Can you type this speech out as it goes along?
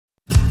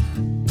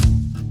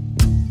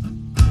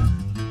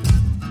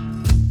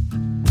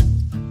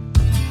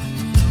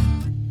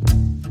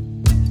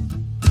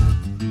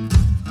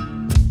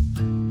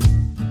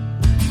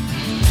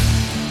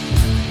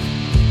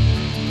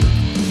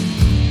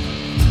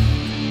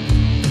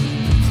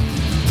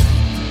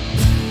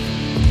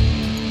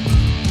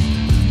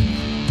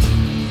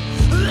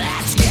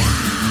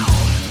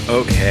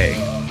Okay.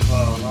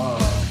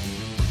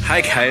 Hi,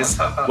 guys.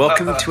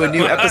 Welcome to a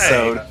new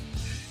episode. Hi.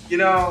 You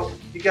know,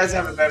 you guys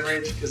have a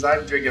beverage? Because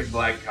I'm drinking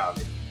black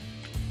coffee.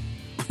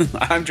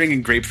 I'm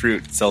drinking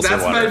grapefruit seltzer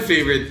That's water. my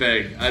favorite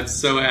thing. I'm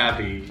so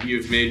happy.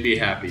 You've made me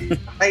happy.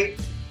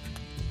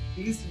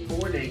 These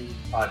morning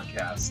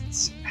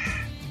podcasts,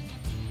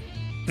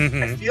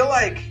 I feel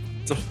like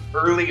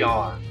early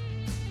on,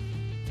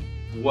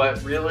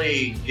 what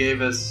really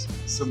gave us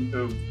some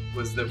oomph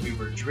was that we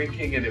were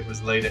drinking and it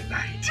was late at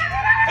night.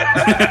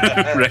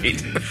 Right.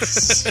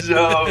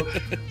 So,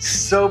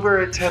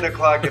 sober at 10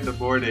 o'clock in the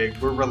morning,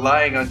 we're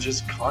relying on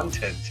just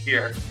content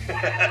here.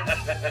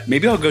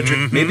 Maybe I'll go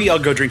drink. Maybe I'll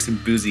go drink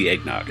some boozy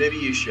eggnog. Maybe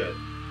you should.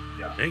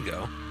 Yeah. There you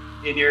go.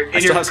 In your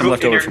still have some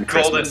left over from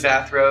golden Christmas.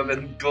 bathrobe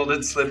and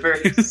golden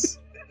slippers.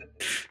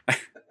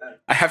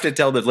 I have to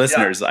tell the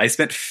listeners, I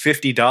spent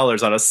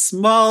 $50 on a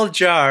small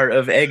jar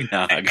of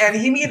eggnog. And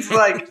he means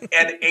like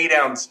an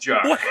 8-ounce jar.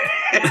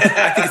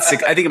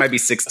 I think it might be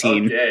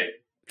 16. Okay.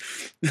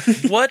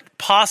 What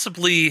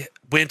possibly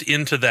went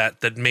into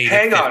that made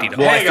Hang it on, $50?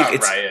 Well, hang on,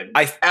 Ryan.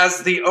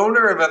 As the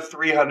owner of a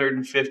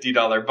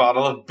 $350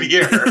 bottle of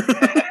beer,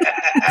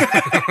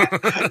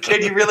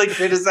 can you really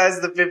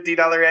criticize the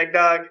 $50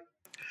 eggnog?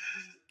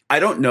 I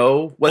don't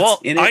know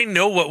what's in it. I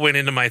know what went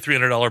into my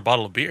 $300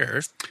 bottle of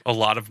beer. A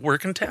lot of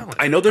work and talent.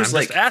 I know there's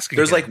I'm just asking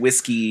there's you. like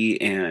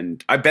whiskey,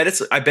 and I bet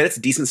it's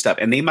decent stuff.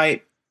 And they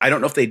might. I don't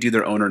know if they do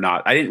their own or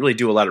not. I didn't really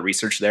do a lot of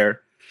research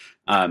there.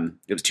 It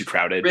was too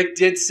crowded. Rick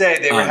did say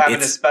they were having a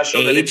it's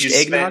special that if you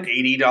aged spent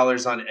eggnog?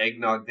 $80 on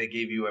eggnog, they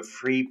gave you a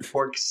free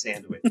pork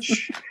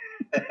sandwich.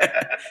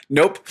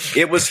 Nope,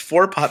 it was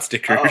 4 pot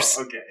stickers.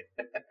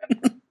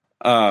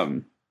 Oh,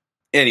 okay.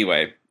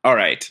 Anyway, all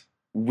right.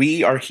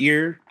 We are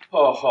here.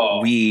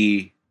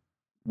 We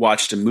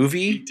watched a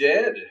movie. We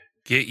did.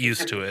 Get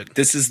used to it.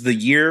 This is the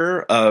year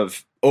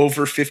of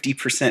over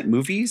 50%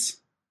 movies.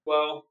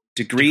 Well,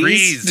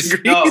 Degrees.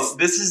 no,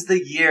 this is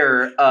the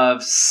year of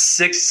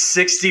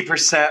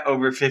 60%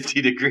 over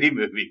 50 degree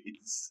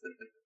movies.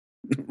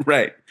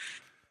 Right.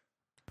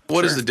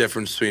 What is the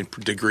difference between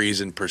degrees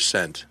and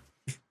percent?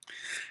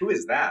 Who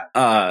is that?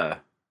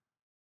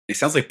 It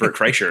sounds like Bert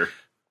Kreischer.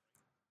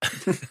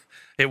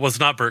 It was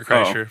not Bert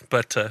Kreischer,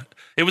 but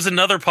it was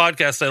another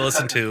podcast I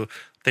listened to.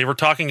 They were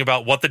talking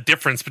about what the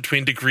difference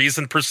between degrees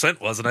and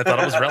percent was, and I thought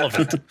it was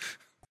relevant.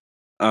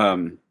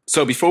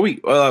 So before we,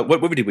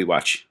 what movie did we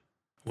watch?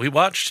 We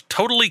watched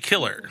Totally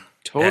Killer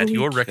at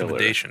your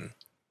recommendation.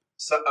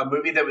 So, a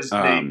movie that was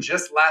made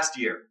just last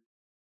year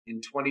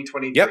in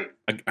 2023. Yep.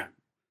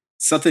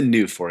 Something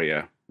new for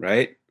you,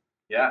 right?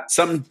 Yeah.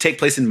 Something take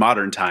place in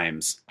modern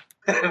times.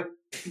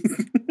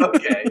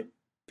 Okay.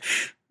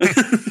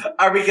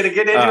 Are we going to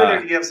get into it,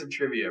 or do you have some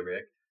trivia,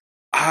 Rick?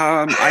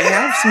 I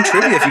have some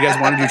trivia if you guys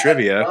want to do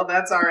trivia. Well,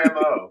 that's our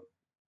MO.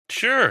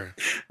 Sure.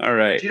 All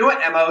right. Do you know what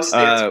MO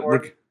stands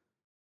for?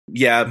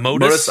 Yeah,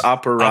 modus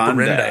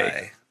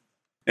operandi.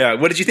 Yeah,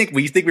 what did you think?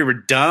 You think we were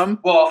dumb?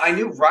 Well, I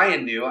knew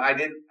Ryan knew. I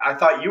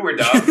thought you were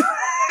dumb.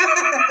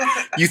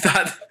 You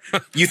thought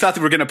that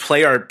we're going to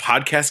play our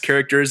podcast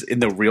characters in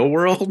the real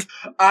world?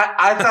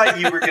 I thought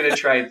you were going to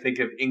try and think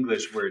of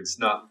English words,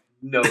 not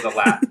know the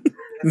Latin.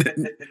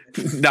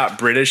 Not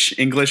British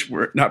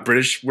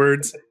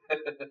words.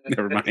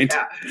 Never mind.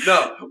 Yeah.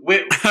 No,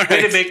 way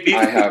to make me.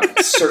 I have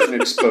certain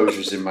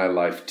exposures in my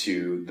life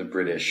to the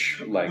British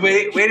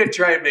language. Way to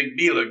try and make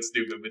me look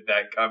stupid with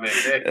that comment,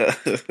 Nick.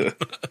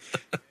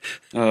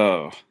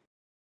 Oh,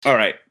 all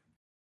right,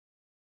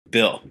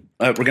 Bill.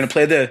 We're gonna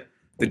play the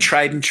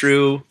tried and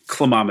true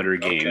climometer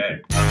game.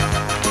 Okay.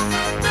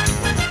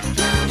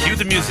 Cue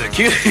the music.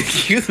 Cue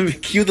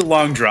the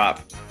long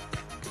drop.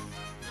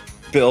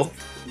 Bill,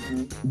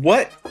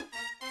 what?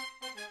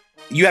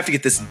 You have to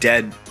get this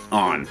dead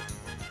on.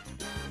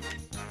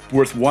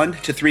 Worth 1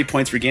 to 3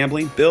 points for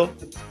gambling. Bill,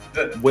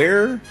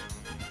 where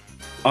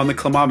on the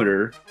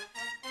climometer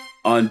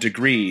on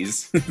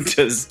degrees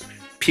does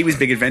Pee-wee's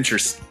Big Adventure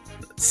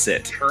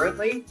sit?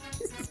 Currently?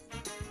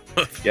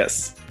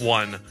 Yes.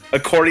 1.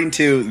 According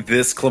to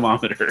this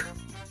climometer.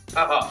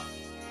 Uh-huh.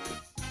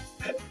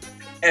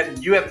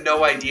 And you have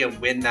no idea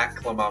when that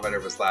climometer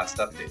was last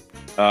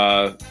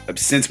updated?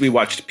 Since we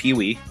watched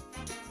Pee-wee.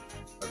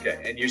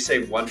 Okay, and you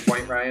say 1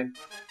 point, Ryan?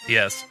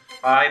 Yes.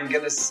 I'm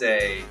going to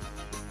say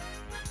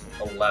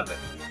 11.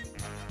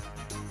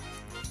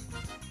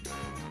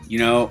 You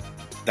know,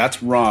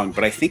 that's wrong,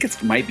 but I think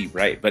it might be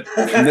right. But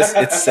in this,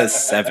 it says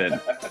 7.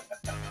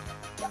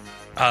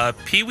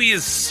 Pee-wee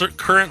is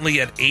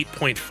currently at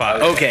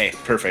 8.5. Okay,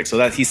 perfect. So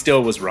that he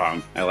still was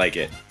wrong. I like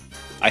it.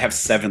 I have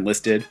 7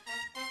 listed.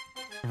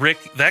 Rick,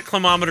 that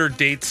climometer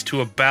dates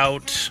to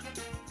about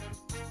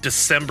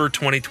December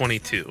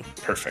 2022.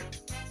 Perfect.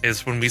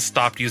 Is when we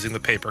stopped using the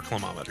paper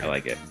climometer. I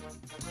like it.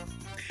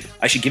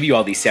 I should give you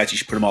all these stats. You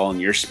should put them all in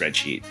your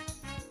spreadsheet.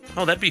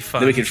 Oh, that'd be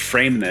fun. Then we could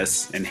frame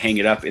this and hang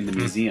it up in the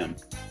museum,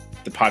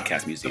 the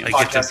podcast museum.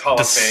 I get to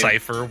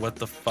decipher what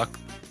the fuck.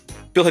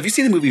 Bill, have you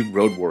seen the movie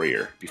Road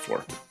Warrior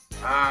before?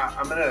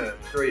 I'm going to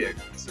throw you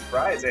a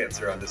surprise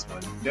answer on this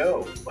one.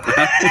 No.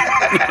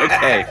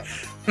 Okay.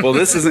 Well,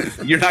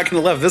 you're not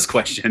going to love this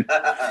question.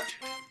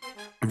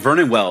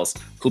 Vernon Wells,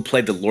 who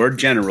played the Lord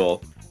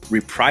General,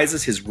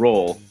 reprises his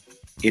role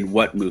in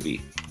what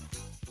movie?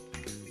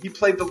 He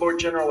played the Lord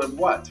General in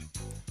what?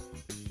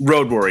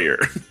 Road Warrior.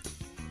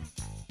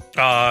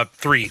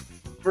 3.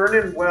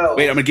 Vernon Wells.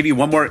 Wait, I'm going to give you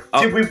one more.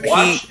 Did we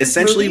watch He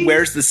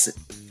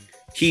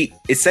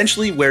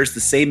essentially wears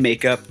the same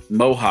makeup,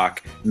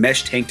 mohawk,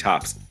 mesh tank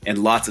tops, and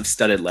lots of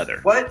studded leather.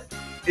 What?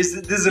 This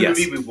is a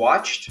movie we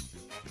watched?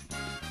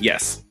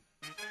 Yes.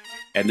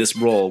 And this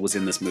role was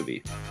in this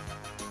movie.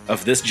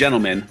 Of this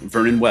gentleman,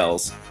 Vernon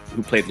Wells,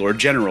 who played Lord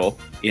General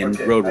in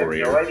Road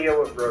Warrior. I have no idea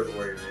what Road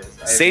Warrior is.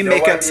 Same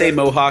makeup, same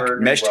mohawk,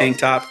 mesh tank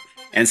top,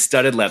 and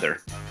studded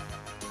leather.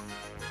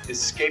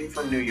 Escape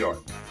from New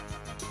York.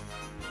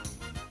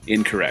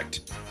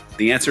 Incorrect.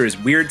 The answer is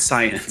Weird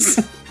Science.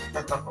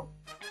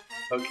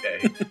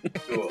 Okay,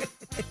 cool.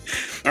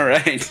 All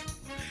right.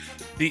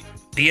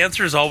 The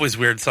answer is always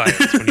Weird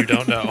Science when you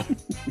don't know.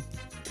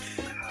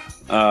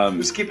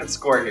 Who's keeping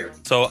score here?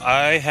 So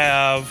I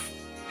have...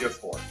 You have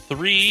 4.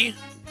 3.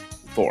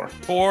 4.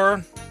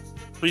 4.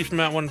 3 from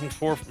that one.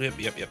 4.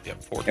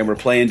 Yep. 4. And we're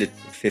playing to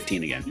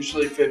 15 again.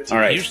 Usually 15. All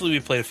right. Usually we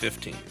play to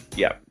 15.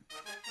 Yep.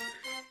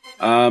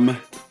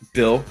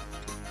 Bill,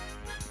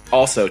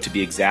 also to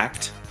be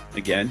exact,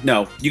 again,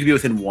 no, you can be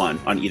within 1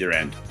 on either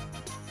end.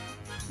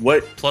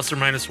 What plus or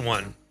minus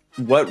 1?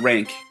 What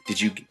rank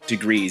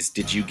degrees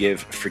did you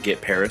give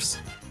Forget Paris?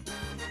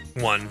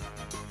 1.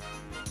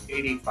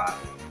 85.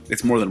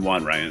 It's more than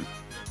 1, Ryan.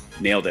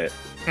 Nailed it.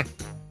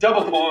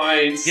 Double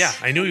points. Yeah,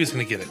 I knew he was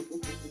going to get it.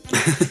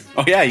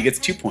 Oh yeah, he gets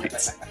 2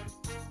 points.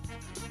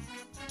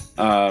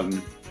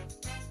 Ryan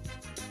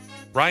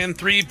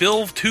 3,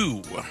 Bill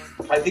 2.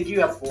 I think you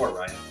have 4,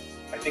 Ryan.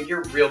 I think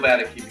you're real bad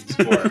at keeping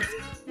score.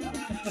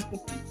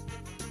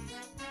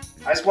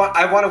 I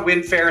want to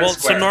win fair and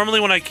square. So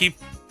normally when I keep...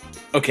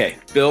 Okay,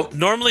 Bill.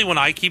 Normally when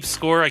I keep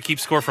score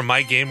from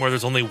my game where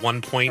there's only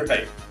 1 point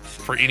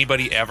for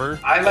anybody ever.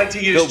 I like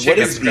to use Bill,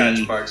 chicken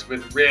scratch marks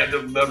with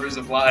random numbers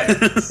of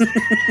lines.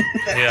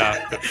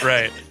 Yeah,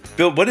 right.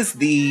 Bill, what is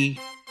the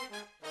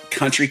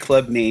country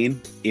club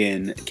name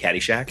in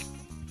Caddyshack?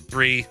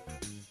 3.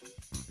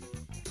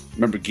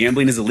 Remember,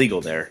 gambling is illegal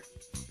there.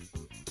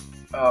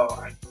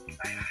 Oh,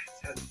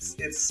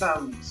 it's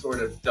some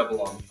sort of double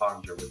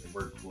entendre with the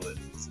word wood,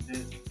 isn't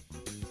it?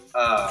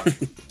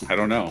 I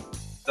don't know.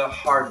 The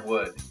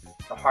hardwood.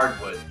 The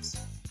hardwoods.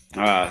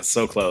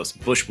 So close.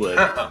 Bushwood.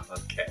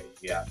 Okay,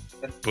 yeah.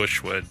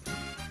 Bushwood.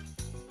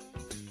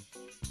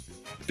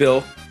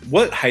 Bill,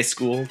 what high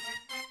school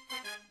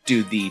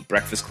do the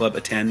Breakfast Club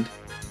attend?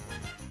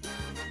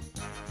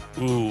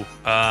 Ooh,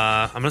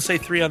 I'm going to say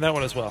 3 on that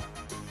one as well.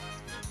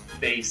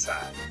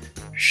 Bayside.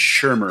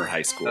 Shermer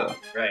High School. Oh,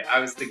 right. I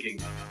was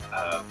thinking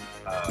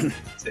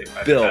Saved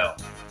by Bill. the Bell.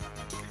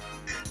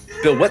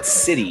 Bill, what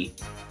city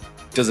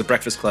does the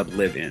Breakfast Club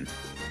live in?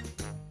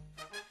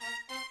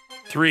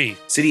 3.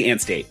 City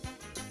and state.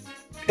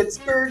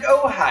 Pittsburgh,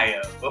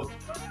 Ohio.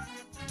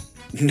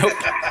 Nope.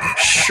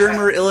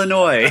 Shermer,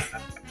 Illinois.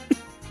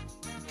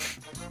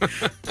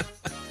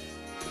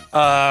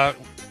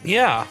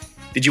 Yeah.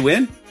 Did you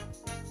win?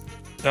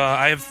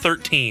 I have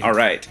 13. All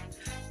right.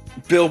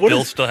 Bill,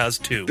 Bill still has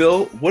 2.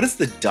 Bill, what is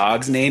the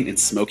dog's name in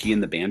Smokey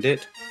and the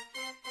Bandit?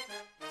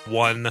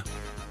 1.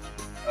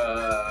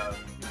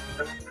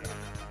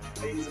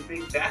 He's a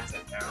big bats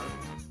in town.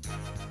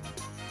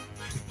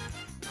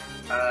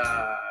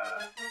 I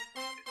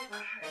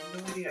have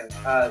no idea.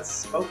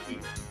 Smokey.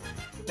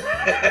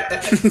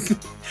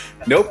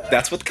 Nope,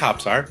 that's what the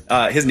cops are.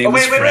 His name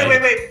was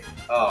Fred. Wait.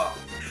 Oh,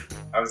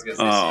 I was gonna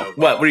say Snowball.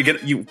 What? Were you gonna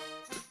you?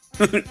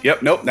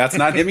 Yep. Nope. That's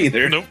not him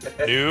either. Nope.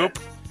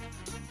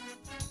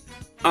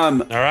 All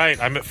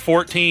right, I'm at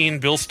 14.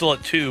 Bill's still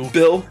at 2.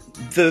 Bill,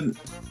 the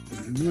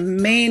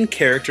main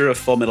character of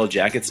Full Metal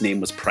Jacket's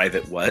name was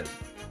Private what?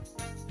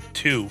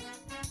 2.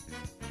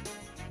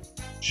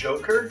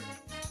 Joker?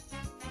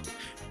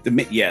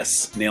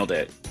 Yes, nailed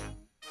it.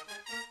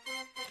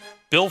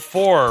 Bill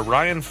 4,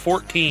 Ryan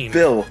 14.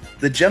 Bill,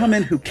 the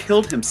gentleman who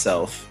killed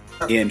himself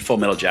in Full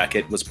Metal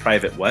Jacket was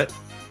Private what?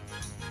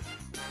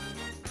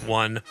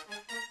 1.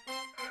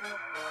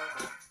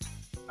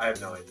 I have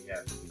no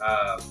idea.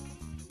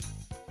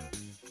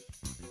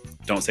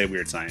 Don't say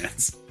Weird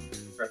Science.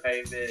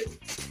 Private.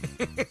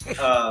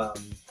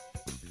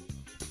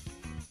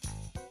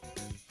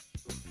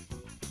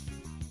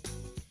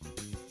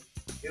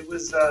 It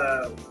was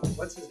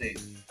what's his name?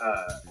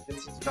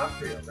 Vincent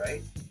D'Onofrio,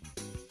 right?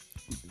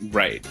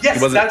 Right. Yes,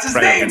 it wasn't that's his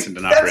Private name. Vincent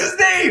D'Onofrio. That's his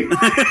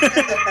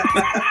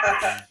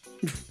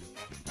name.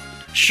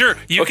 Sure,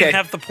 you can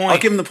have the point. I'll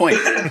give him the point.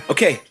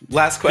 Okay,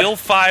 last question. Bill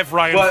 5,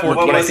 Ryan 14.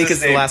 What I think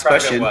is the last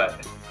Private question.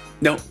 What?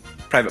 No,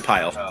 Private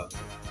Pile. Oh.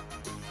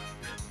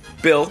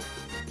 Bill,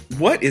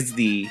 what is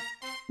the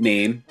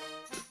name?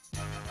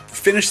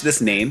 Finish this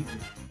name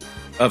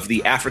of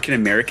the African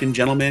American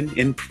gentleman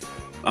in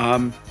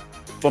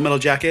Full Metal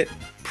Jacket.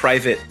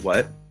 Private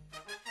what?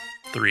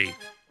 3.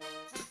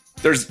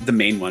 There's the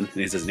main one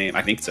is his name.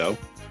 I think so.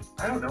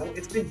 I don't know.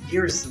 It's been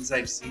years since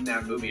I've seen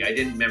that movie. I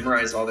didn't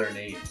memorize all their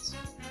names.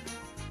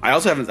 I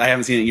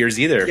haven't seen it in years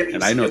either, Yeah,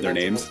 and I know their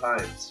names.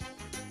 Times.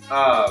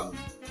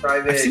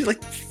 Private. I've seen it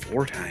like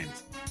 4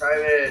 times.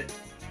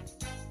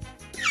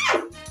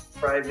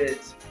 Private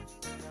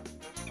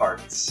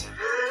Parts.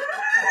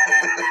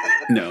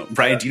 No,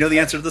 Brian, do you know the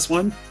answer to this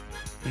one?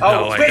 Oh,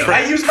 No, wait,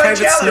 I used my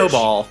Private challenge.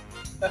 Snowball.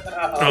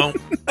 Oh,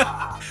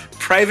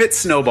 Private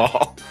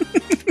Snowball.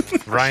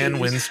 Ryan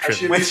wins I should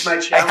trivia. use my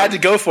challenge. I had to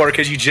go for it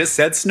because you just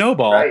said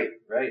Snowball.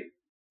 Right.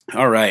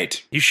 All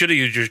right. You should have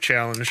used your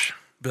challenge,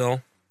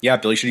 Bill. Yeah,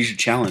 Billy, should use your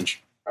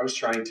challenge. I was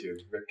trying to.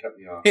 Rick cut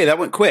me off. Hey, that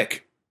went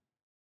quick.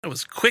 That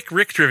was quick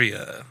Rick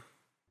trivia.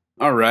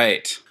 All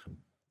right.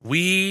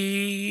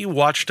 We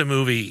watched a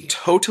movie.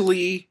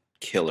 Totally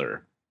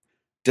killer.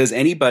 Did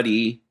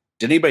anybody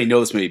know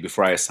this movie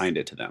before I assigned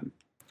it to them?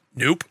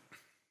 Nope.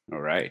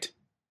 All right.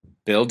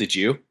 Bill, did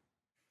you?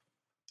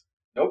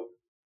 Nope.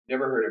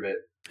 Never heard of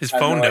it. His Had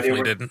phone no idea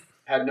definitely where- didn't.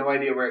 Had no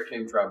idea where it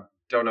came from.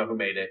 Don't know who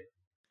made it.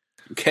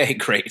 Okay,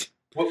 great.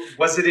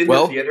 Was it in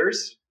the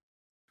theaters?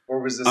 Or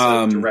was this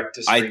a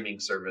direct-to-streaming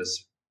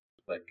service?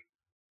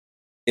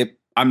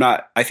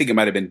 I think it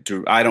might have been,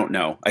 I don't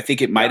know. I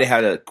think it might have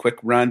had a quick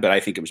run, but I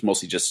think it was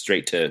mostly just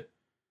straight to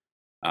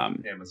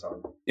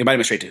Amazon. It might have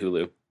been straight to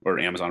Hulu or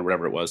Amazon or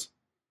whatever it was.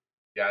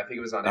 Yeah, I think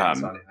it was on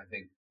Amazon. I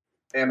think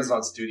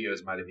Amazon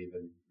Studios might have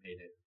even made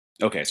it.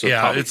 Okay, so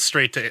Yeah, probably, it's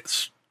straight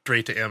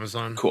to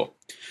Amazon. cool.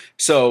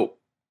 So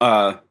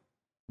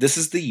this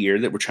is the year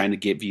that we're trying to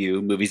give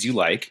you movies you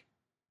like,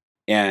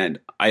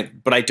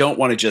 but I don't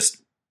want to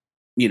just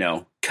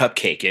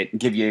cupcake it and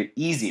give you an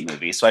easy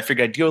movie. So I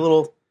figured I'd do a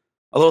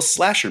little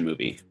slasher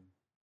movie,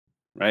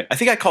 right? I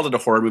think I called it a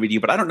horror movie to you,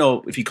 but I don't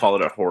know if you call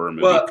it a horror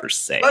movie per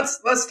se.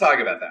 Let's talk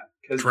about that,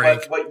 because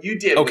what you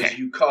did was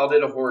you called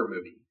it a horror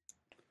movie.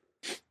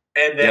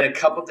 And then a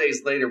couple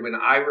days later, when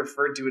I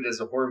referred to it as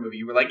a horror movie,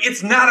 you were like,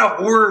 "It's not a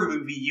horror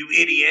movie, you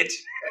idiot!"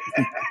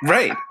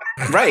 Right.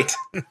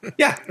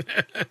 Yeah,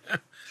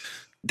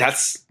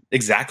 that's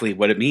exactly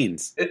what it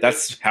means.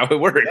 That's how it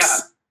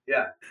works.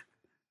 Yeah.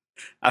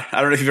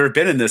 I don't know if you've ever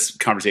been in this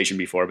conversation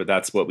before, but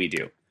that's what we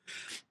do.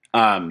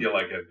 I feel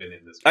like I've been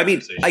in this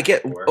conversation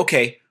before.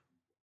 Okay.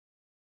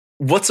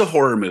 What's a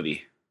horror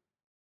movie?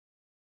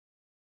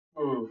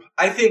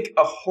 I think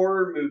a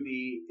horror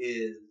movie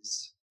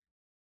is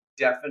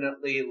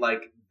definitely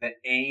like the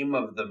aim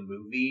of the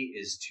movie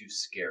is to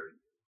scare you.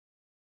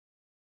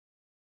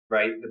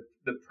 Right?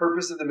 The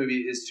purpose of the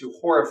movie is to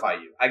horrify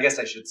you. I guess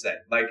I should say.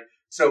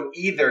 So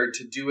either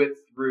to do it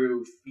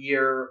through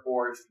fear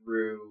or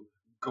through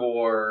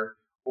gore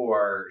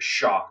or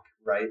shock,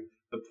 right?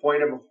 The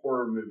point of a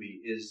horror movie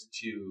is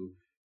to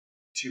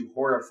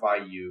horrify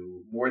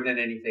you more than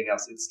anything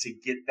else. It's to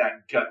get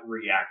that gut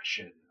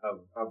reaction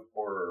of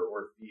horror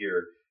or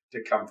fear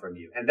to come from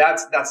you. And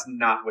that's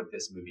not what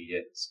this movie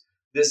is.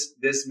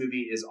 This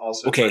movie is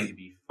also trying to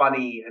be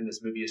funny, and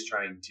this movie is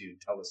trying to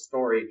tell a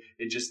story.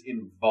 It just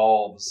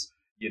involves,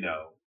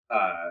 a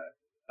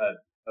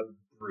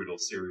brutal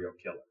serial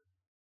killer.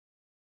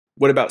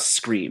 What about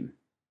Scream?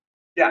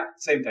 Yeah,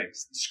 same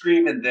things.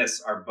 Scream and this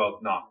are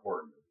both not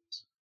horror movies.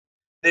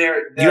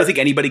 You don't think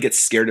anybody gets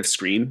scared of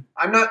Scream?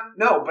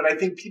 But I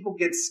think people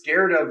get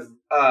scared of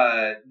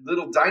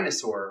Little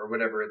Dinosaur or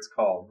whatever it's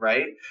called,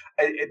 right?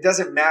 It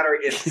doesn't matter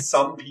if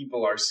some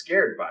people are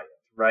scared by it,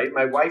 right?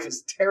 My wife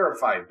is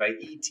terrified by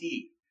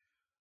E.T.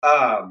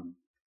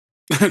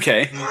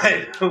 Okay.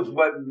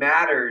 What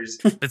matters...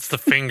 It's the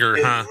finger,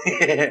 huh?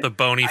 The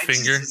bony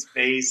finger. His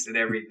face and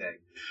everything.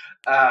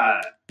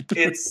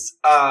 It's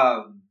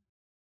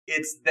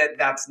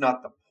that's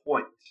not the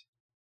point,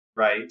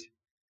 right?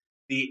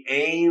 The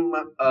aim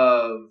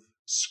of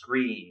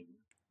Scream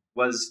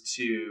was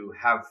to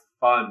have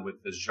fun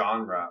with the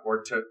genre,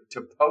 or to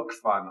poke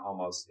fun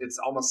almost. It's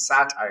almost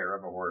satire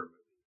of a horror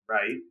movie,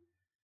 right?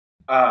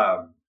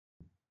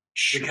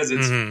 Because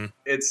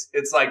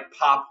it's like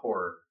pop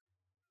horror.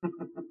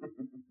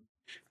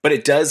 But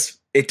it does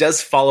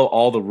follow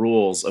all the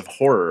rules of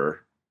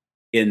horror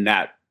in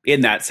that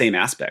same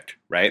aspect,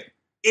 right?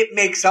 It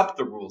makes up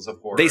the rules of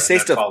horror. They say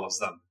and stuff follows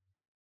them.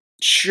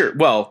 Sure.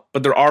 Well,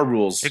 but there are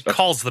rules. It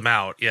calls them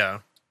out,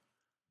 yeah.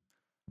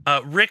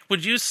 Rick,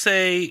 would you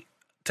say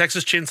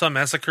Texas Chainsaw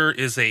Massacre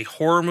is a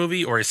horror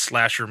movie or a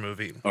slasher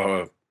movie?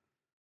 A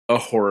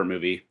horror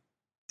movie.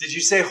 Did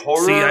you say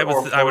horror? See, I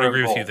would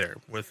agree with you there.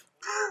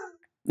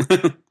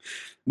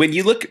 When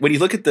you look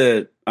at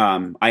the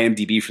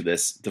IMDb for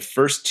this, the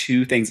first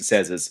 2 things it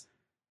says is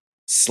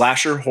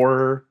slasher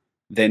horror,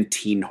 then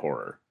teen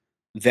horror,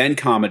 then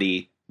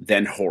comedy,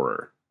 then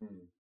horror.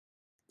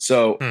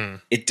 So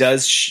it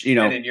does,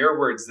 And in your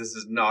words, this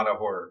is not a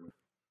horror movie.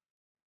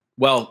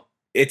 Well,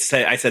 I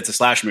said it's a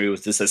slasher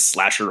movie. This says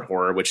slasher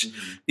horror, which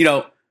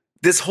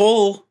this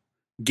whole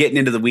getting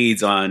into the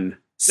weeds on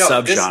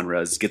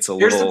subgenres gets a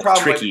little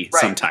tricky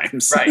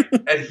sometimes. Right.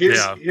 And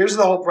here's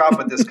the whole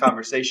problem with this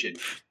conversation.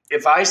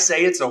 if I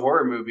say it's a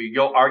horror movie,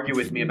 you'll argue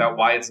with me about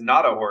why it's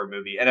not a horror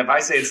movie. And if I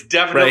say it's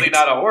definitely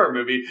not a horror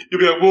movie, you'll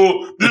be like,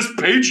 well, this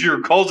page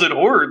here calls it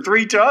horror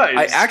 3 times.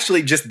 I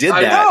actually just did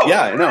that. I know.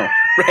 Yeah, I know.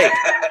 Right.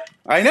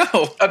 I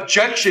know.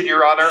 Objection,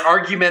 Your Honor.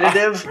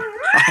 Argumentative.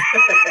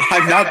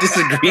 I'm not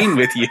disagreeing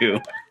with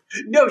you.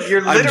 No,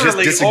 you're literally I'm just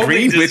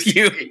disagreeing with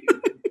you.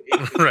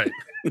 Right.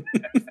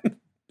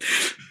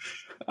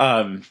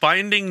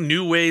 Finding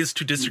new ways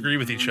to disagree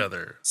with each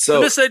other.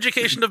 So, the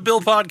Miseducation of Bill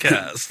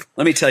podcast.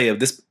 Let me tell you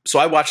this. So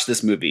I watched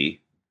this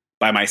movie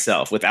by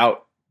myself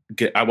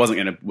I wasn't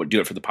going to do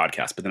it for the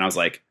podcast, but then I was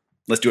like,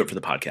 let's do it for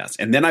the podcast.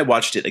 And then I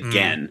watched it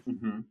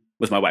again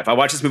with my wife. I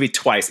watched this movie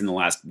twice in the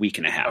last week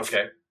and a half.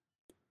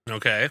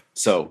 Okay.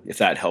 So if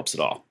that helps at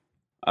all.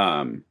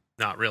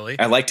 Not really.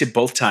 I liked it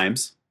both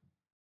times.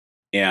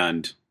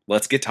 And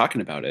let's get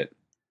talking about it.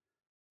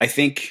 I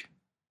think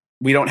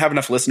we don't have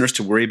enough listeners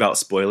to worry about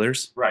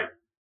spoilers. Right.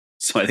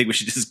 So I think we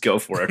should just go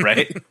for it,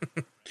 right?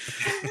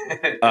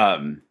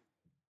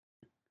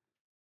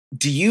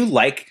 Do you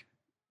like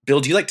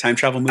time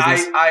travel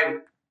movies?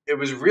 It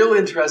was real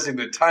interesting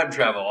that time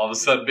travel all of a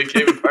sudden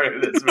became a part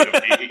of this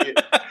movie.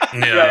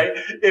 Yeah. Right?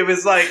 It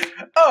was like,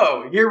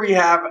 oh, here we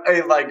have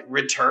a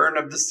return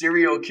of the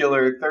serial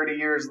killer 30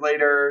 years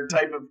later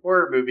type of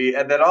horror movie,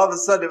 and then all of a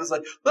sudden it was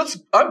like,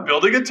 I'm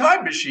building a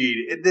time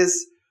machine in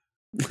this.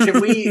 Can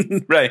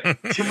we right?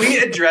 Can we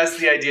address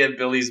the idea of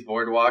Billy's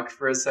Boardwalk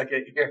for a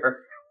second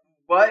here?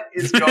 What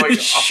is going on?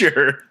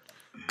 Sure.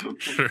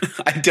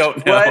 I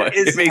don't know. What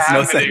is it makes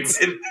no happening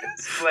sense in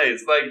this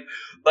place?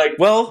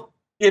 Well,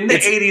 in the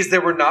 80s,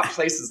 there were not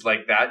places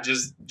like that.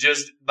 Just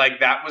like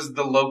that was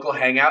the local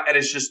hangout, and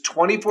it's just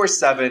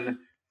 24/7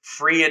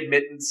 free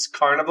admittance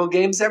carnival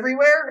games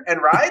everywhere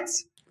and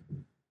rides.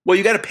 Well,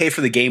 you got to pay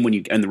for the game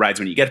and the rides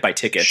when you get to buy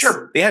tickets.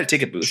 Sure, they had a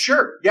ticket booth.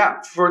 Sure,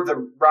 yeah, for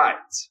the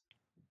rides,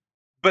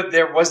 but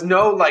there was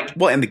no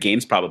and the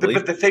games probably.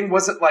 But the thing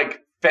wasn't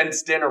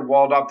fenced in or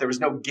walled off. There was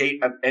no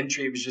gate of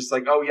entry. It was just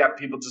oh yeah,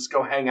 people just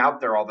go hang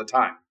out there all the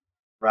time,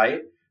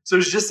 right? So it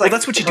was just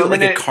that's what you do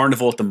at a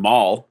carnival at the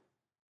mall.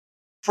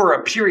 For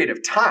a period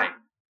of time.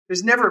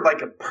 There's never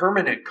a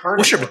permanent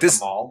carnival at the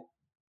mall.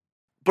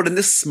 But in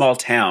this small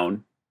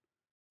town,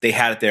 they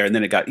had it there, and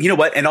then it got, you know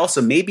what? And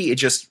also maybe it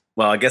just,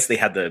 I guess they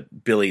had the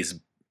Billy's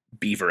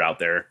Beaver out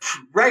there.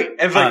 Right.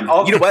 And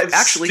you know what?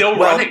 Actually, still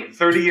running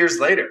 30 years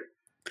later.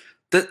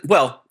 But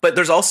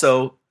there's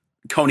also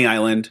Coney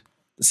Island,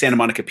 the Santa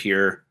Monica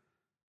Pier.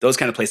 Those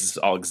kind of places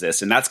all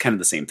exist, and that's kind of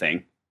the same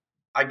thing.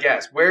 I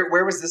guess.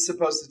 Where was this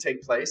supposed to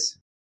take place?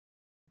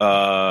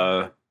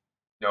 No.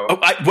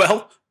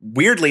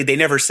 Weirdly, they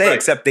never say,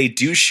 except they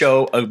do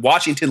show a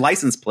Washington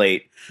license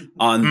plate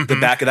on the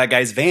back of that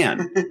guy's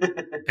van.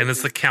 And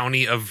it's the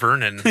county of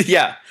Vernon.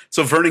 Yeah.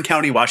 So Vernon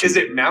County,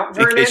 Washington. Is it Mount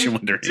Vernon? In case you're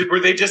wondering.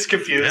 Were they just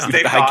confused?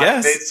 Yeah. I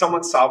guess.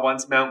 Someone saw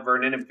once Mount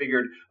Vernon and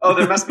figured, oh,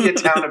 there must be a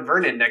town of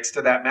Vernon next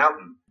to that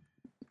mountain.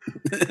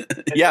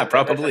 Yeah,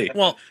 probably.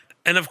 Well,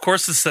 and of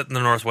course it's set in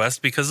the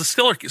Northwest because the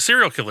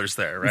serial killer's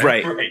there,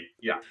 right? Right,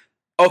 yeah.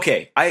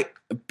 Okay,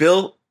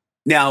 Bill...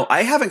 Now,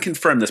 I haven't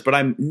confirmed this, but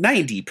I'm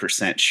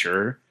 90%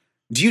 sure.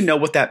 Do you know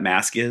what that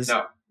mask is?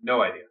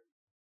 No idea.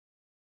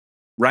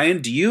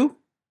 Ryan, do you?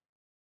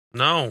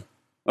 No.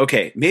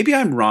 Okay, maybe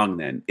I'm wrong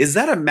then. Is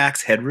that a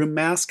Max Headroom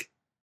mask?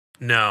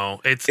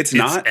 No, it's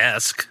not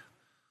esque.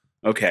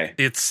 Okay.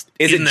 Is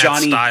it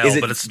Johnny? Style, is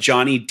it but it's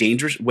Johnny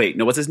Dangerous? Wait,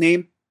 no. What's his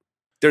name?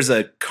 There's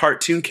a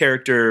cartoon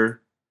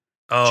character.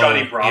 Oh,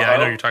 Johnny Bravo. Yeah, I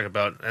know what you're talking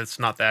about. It's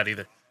not that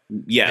either.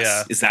 Yes.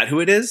 Yeah. Is that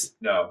who it is?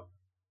 No.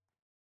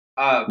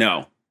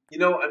 No. You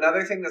know,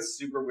 another thing that's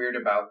super weird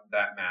about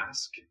that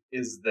mask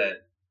is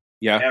that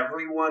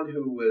everyone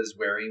who was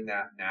wearing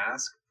that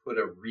mask put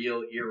a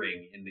real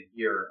earring in the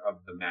ear of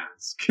the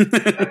mask.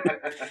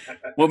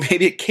 Well,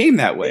 maybe it came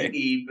that way.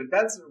 Maybe, but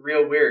that's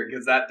real weird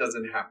because that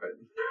doesn't happen.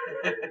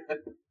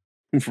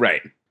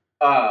 Right.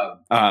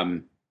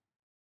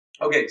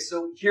 Okay,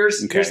 so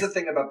here's the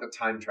thing about the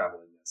time travel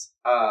in this.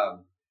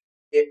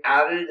 It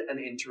added an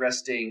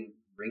interesting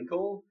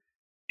wrinkle,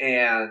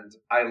 and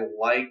I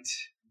liked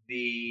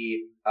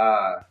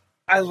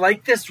I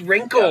like this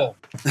wrinkle.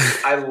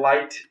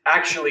 Yeah.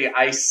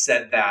 I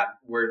said that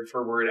word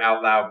for word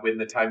out loud when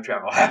the time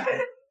travel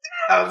happened.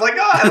 I was like,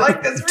 oh, I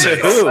like this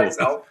wrinkle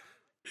myself.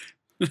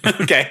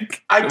 Okay.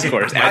 I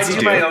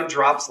do my own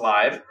drops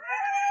live.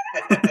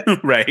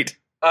 Right.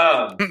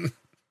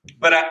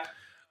 But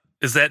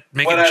is that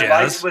making what jazz?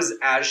 I liked was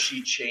as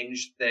she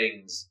changed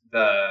things,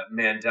 the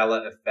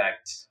Mandela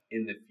effect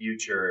in the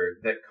future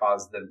that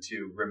caused them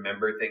to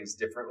remember things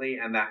differently,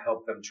 and that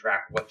helped them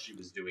track what she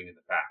was doing in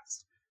the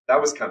past. That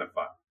was kind of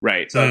fun.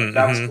 Right. So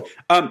that was cool.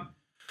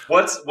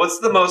 What's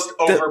the most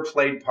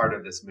overplayed part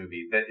of this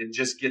movie that it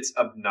just gets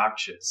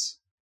obnoxious?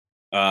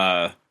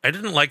 I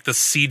didn't like the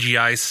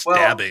CGI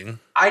stabbing. Well,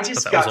 I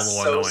just got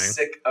so annoying.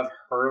 Sick of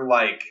her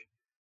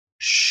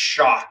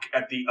shock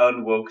at the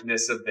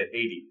unwokeness of the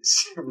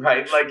 80s,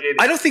 right?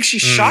 I don't think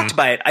she's shocked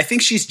by it. I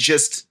think she's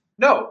just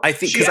I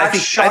think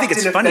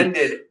it's funny.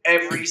 Offended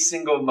every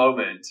single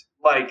moment.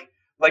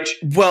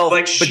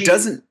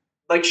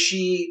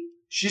 She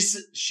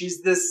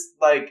she's this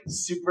like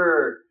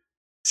super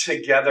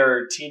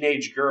together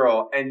teenage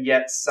girl, and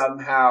yet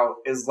somehow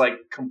is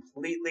like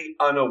completely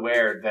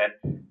unaware that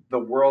the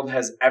world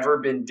has ever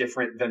been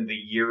different than the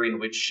year in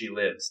which she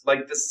lives,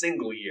 like the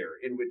single year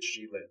in which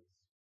she lives.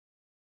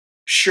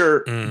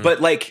 Sure, but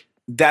like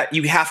that,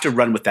 you have to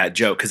run with that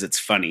joke because it's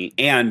funny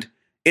and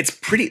it's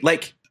pretty.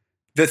 Like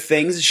the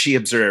things she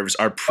observes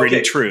are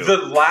pretty true. The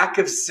lack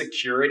of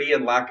security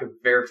and lack of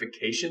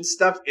verification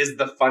stuff is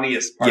the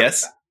funniest part.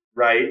 Yes, of that,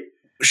 right?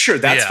 Sure,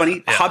 that's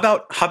funny. Yeah. How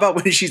about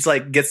when she's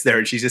like gets there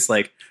and she's just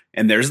like,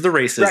 and there's the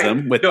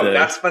racism with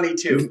that's funny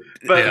too.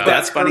 But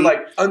that's funny.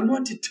 Like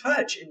unwanted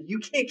touch, and you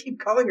can't keep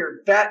calling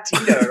her Fat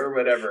Tina or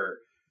whatever.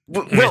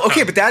 Well,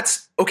 okay, but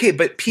that's okay.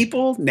 But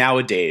people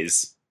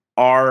nowadays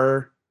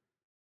are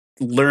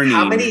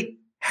learning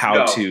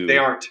how to. They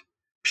aren't.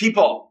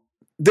 People.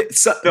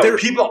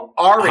 People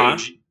our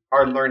age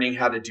are learning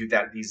how to do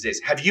that these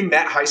days. Have you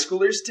met high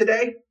schoolers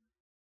today?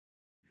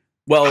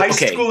 Well, high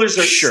schoolers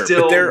are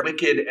still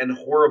wicked and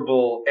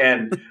horrible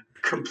and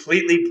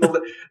completely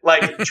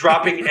like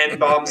dropping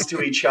N-bombs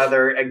to each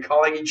other and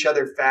calling each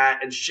other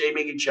fat and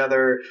shaming each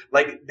other.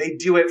 Like they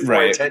do it for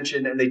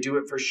attention and they do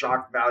it for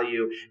shock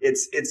value.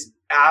 It's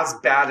as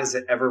bad as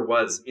it ever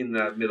was in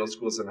the middle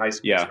schools and high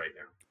schools right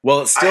now.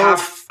 Well, it's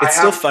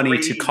still funny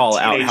to call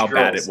out how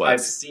bad it was.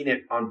 I've seen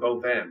it on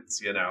both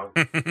ends, you know?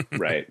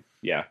 Right.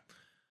 Yeah.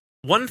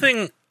 One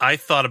thing I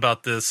thought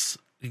about this,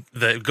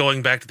 that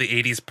going back to the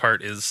 80s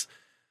part, is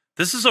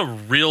this is a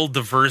real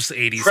diverse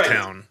 80s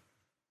town.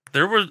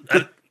 There were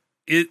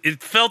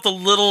it felt a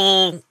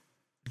little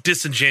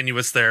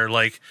disingenuous there.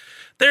 Like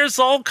there's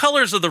all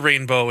colors of the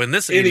rainbow in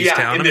this 80s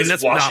town. I mean,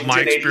 that's Washington not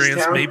my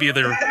experience. Maybe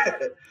they're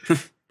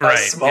a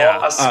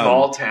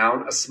small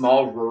town, a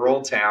small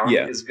rural town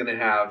is going to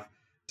have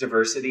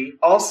diversity.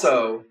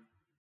 Also,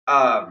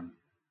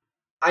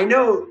 I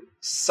know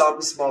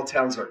some small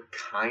towns are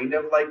kind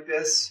of like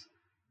this,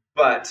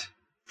 but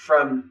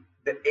from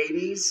the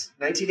 80s,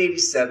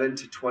 1987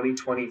 to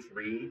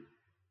 2023,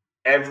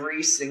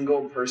 every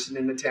single person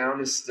in the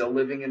town is still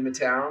living in the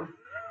town.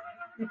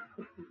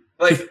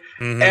 Like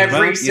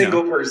every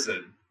single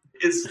person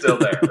is still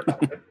there.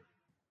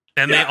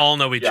 And they all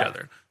know each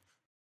other.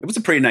 It was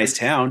a pretty nice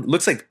town.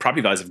 Looks like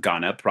property values have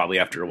gone up probably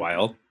after a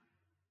while.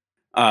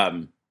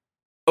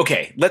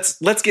 Okay,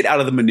 let's get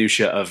out of the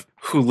minutia of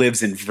who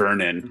lives in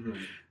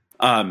Vernon.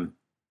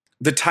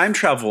 The time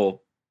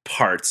travel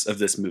parts of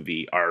this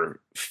movie are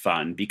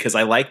fun because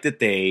I like that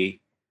they,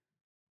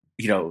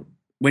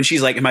 when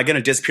she's like, am I going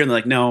to disappear? And they're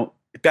like, no,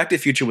 Back to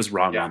the Future was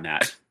wrong on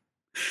that.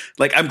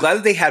 Like, I'm glad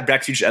that they had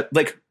Back to the Future.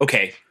 Like,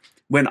 okay,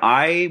 when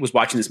I was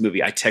watching this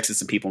movie, I texted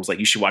some people and was like,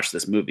 you should watch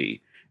this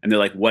movie. And they're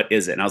like, what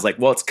is it? And I was like,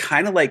 well, it's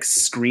kind of like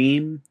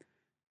Scream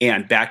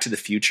and Back to the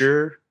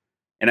Future.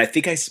 And I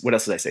think what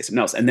else did I say?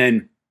 Something else. And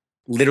then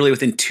literally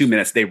within 2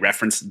 minutes, they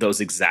referenced those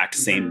exact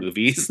same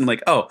movies. And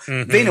like, oh,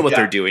 they know what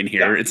they're doing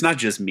here. It's not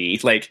just me.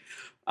 Like,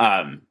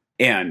 and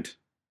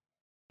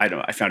I don't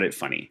know. I found it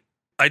funny.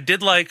 I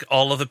did like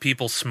all of the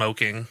people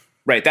smoking.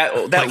 Right.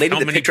 That like lady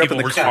that picked her up in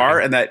the car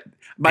and that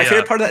my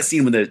favorite part of that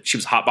scene when she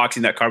was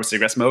hotboxing that car with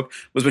cigarette smoke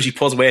was when she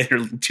pulls away and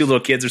her two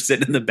little kids are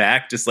sitting in the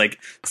back, just like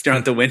staring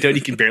out the window and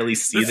you can barely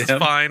see them. It's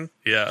fine.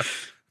 Yeah.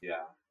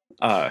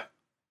 Yeah.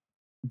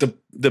 The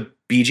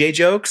BJ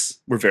jokes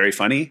were very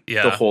funny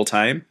the whole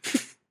time.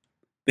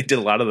 They did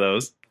a lot of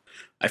those.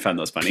 I found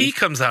those funny. Pee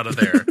comes out of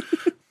there.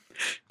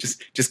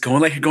 just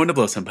going like you're going to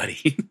blow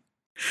somebody.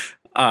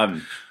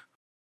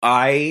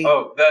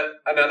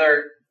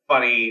 Another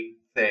funny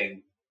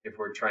thing, if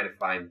we're trying to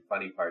find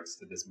funny parts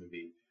to this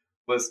movie,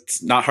 was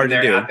it's not hard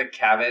to do. They're at the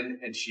cabin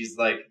and she's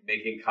like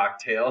making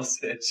cocktails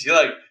and she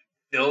like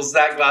fills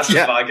that glass of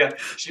vodka.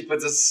 She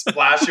puts a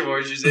splash of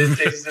orange juice in,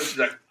 takes it, she's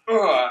like,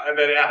 and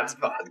then adds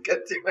vodka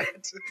to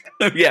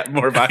it. Yeah,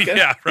 more vodka.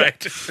 Yeah,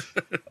 right.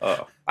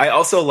 I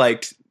also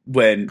liked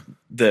when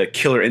the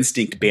Killer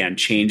Instinct band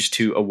changed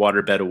to A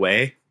Waterbed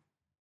Away.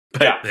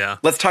 But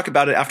let's talk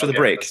about it after the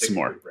break some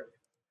more.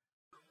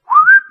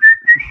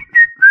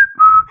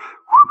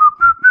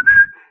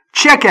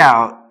 Check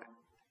out.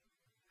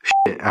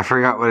 Shit, I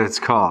forgot what it's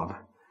called.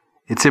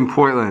 It's in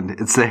Portland.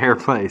 It's the hair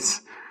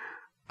place.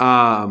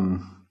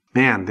 Man,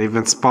 they've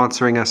been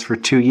sponsoring us for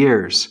 2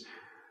 years.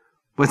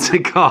 What's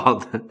it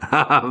called?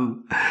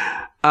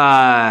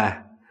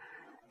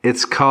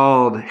 It's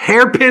called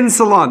Hairpin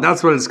Salon.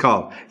 That's what it's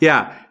called.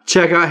 Yeah,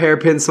 check out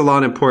Hairpin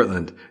Salon in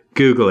Portland.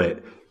 Google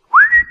it.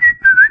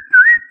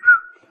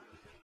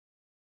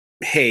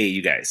 Hey,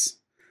 you guys.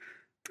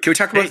 Can we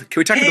talk about the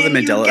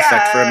Mandela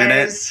effect for a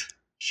minute?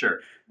 Sure.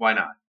 Why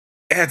not?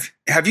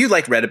 Have you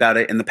read about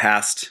it in the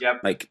past?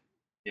 Yep.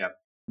 Yep.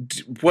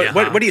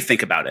 What do you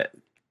think about it?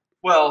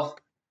 Well,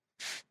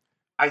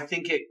 I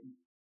think it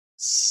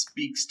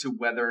speaks to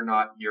whether or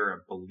not you're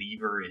a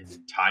believer in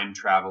time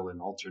travel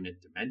and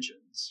alternate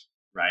dimensions,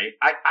 right?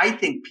 I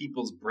think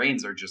people's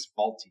brains are just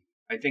faulty.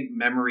 I think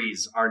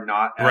memories are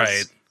not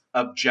as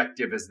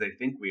objective as they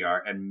think we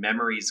are, and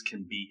memories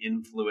can be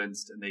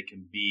influenced and they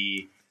can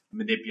be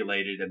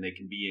manipulated and they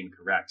can be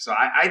incorrect. So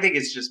I think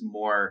it's just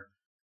more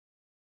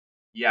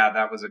yeah,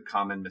 that was a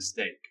common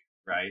mistake,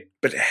 right?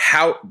 But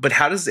how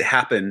does it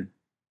happen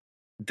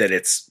that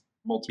it's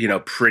Multiple.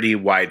 pretty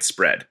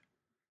widespread?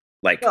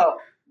 Like, well,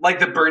 like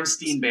the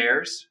Bernstein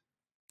Bears.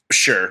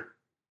 Sure.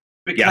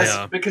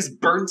 Because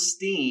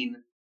Bernstein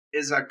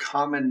is a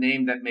common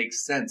name that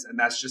makes sense, and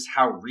that's just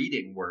how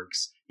reading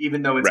works,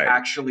 even though it's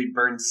actually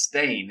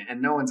Bernstein,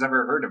 and no one's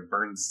ever heard of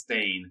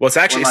Bernstein. Well, it's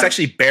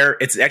actually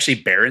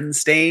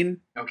Berenstain.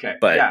 Okay.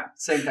 But yeah,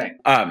 same thing.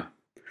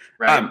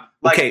 Right?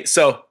 Okay,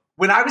 so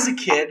when I was a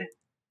kid,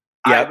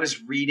 I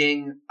was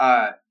reading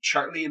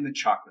Charlie and the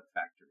Chocolate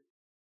Factory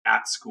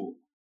at school.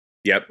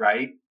 Yep.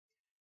 Right?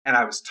 And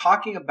I was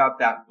talking about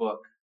that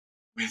book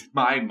with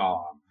my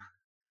mom.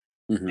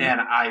 Mm-hmm.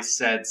 And I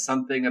said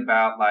something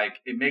about, like,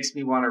 it makes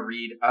me want to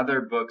read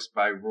other books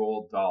by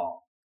Roald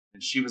Dahl.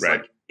 And she was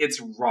like, it's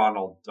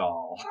Ronald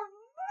Dahl.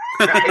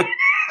 Right?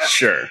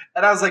 Sure.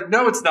 And I was like,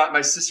 no, it's not.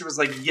 My sister was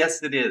like,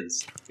 yes, it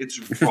is.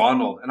 It's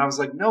Ronald. And I was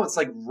like, no, it's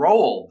like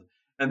Roald.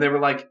 And they were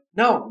like,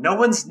 no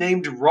one's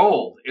named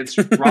Roald. It's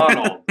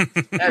Ronald. And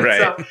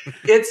so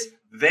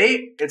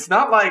it's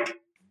not like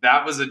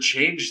that was a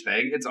change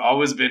thing. It's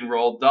always been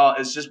Roald Dahl.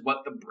 It's just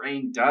what the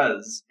brain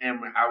does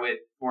and how it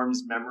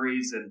forms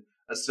memories and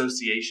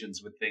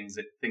associations with things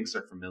that things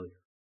are familiar.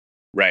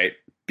 Right.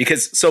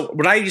 Because so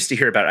when I used to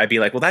hear about it, I'd be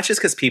like, well, that's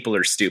just because people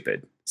are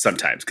stupid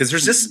sometimes. Because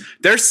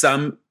there's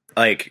some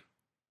like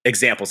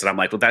examples that I'm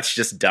like, well, that's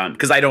just dumb.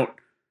 Because I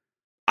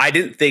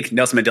didn't think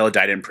Nelson Mandela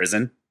died in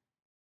prison.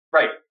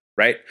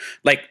 Right.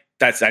 Like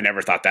I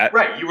never thought that.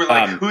 Right. You were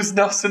like, who's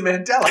Nelson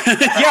Mandela?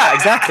 Yeah,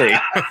 exactly.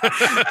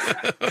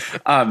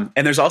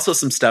 And there's also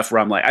some stuff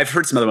where I'm like, I've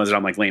heard some other ones that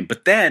I'm like lame.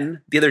 But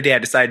then the other day I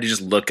decided to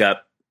just look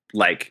up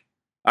like,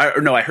 I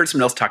heard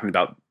someone else talking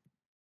about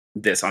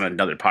this on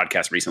another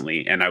podcast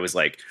recently. And I was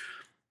like,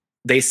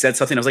 they said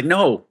something. I was like,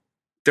 no,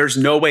 there's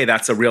no way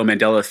that's a real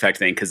Mandela effect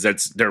thing. Cause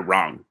they're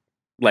wrong.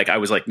 Like, I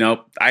was like,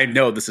 nope, I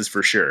know this is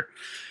for sure.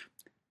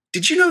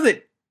 Did you know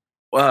that,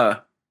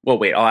 well,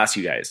 wait, I'll ask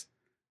you guys.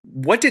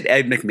 What did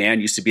Ed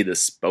McMahon used to be the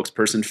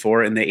spokesperson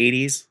for in the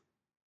 80s?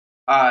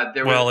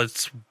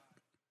 It's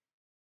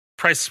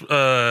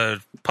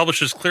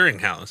Publishers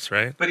Clearinghouse,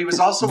 right? But he was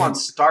also on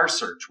Star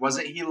Search,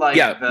 wasn't he? Like,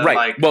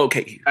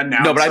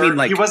 announcer. No, but I mean,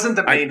 like, he wasn't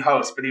the main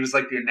host, but he was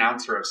like the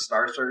announcer of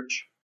Star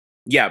Search.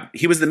 Yeah,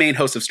 he was the main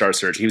host of Star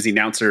Search. He was the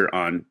announcer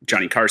on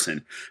Johnny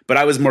Carson. But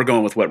I was more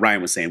going with what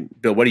Ryan was saying.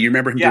 Bill, what do you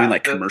remember him doing,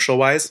 like, commercial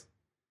wise?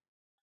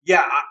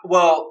 Yeah,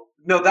 well,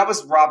 no, that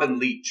was Robin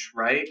Leach,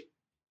 right?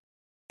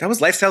 That was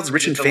Lifestyles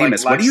Rich and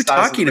Famous. What are you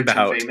talking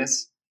about?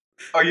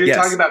 Oh, you're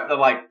talking about the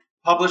like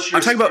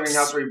Publishers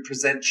Clearinghouse where you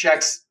present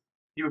checks.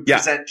 You would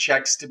present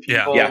checks to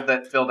people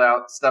that filled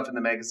out stuff in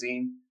the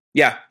magazine.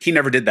 Yeah, he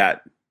never did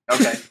that.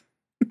 Okay,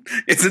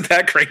 isn't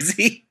that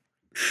crazy?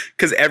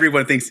 Because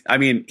everyone thinks. I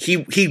mean, he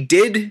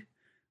did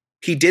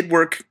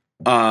work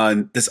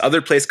on this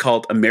other place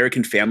called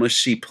American Family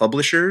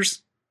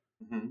Publishers.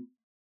 Mm-hmm.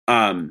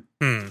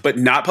 But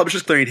not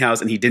Publishers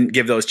Clearinghouse, and he didn't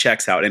give those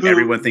checks out, and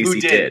everyone thinks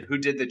he did. Who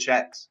did the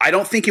checks? I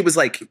don't think it was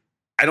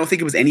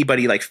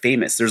anybody like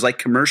famous. There's like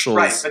commercials.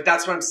 Right, but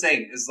that's what I'm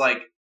saying is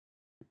like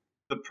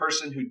the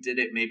person who did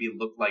it maybe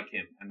looked like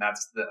him, and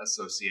that's the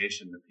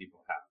association that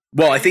people have.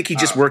 Well, I think he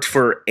just worked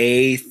for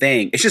a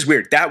thing. It's just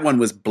weird. That one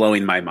was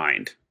blowing my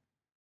mind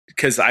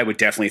because I would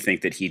definitely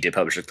think that he did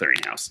Publishers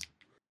Clearinghouse.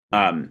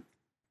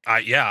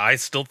 I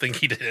still think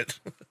he did it.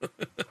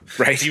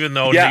 Right. Even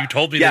though you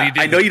told me that he did.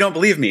 I know you don't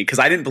believe me because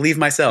I didn't believe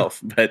myself.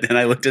 But then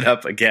I looked it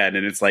up again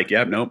and it's like,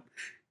 nope,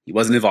 he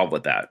wasn't involved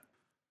with that.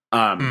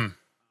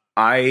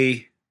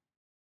 I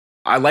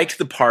liked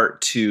the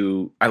part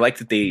I liked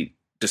that they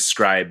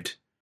described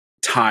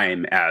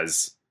time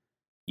as,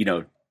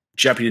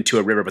 jumping into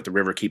a river, but the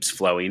river keeps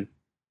flowing.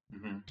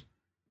 Mm-hmm.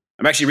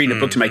 I'm actually reading a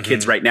book to my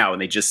kids right now,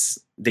 and they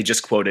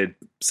just quoted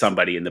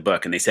somebody in the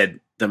book, and they said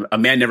a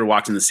man never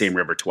walked in the same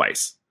river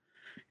twice.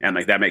 And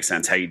like, that makes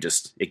sense how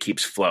it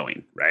keeps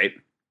flowing. Right.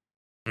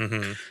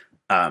 Mm-hmm.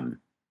 And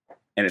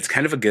it's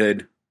kind of a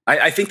good,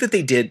 I think that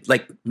they did,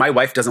 like, my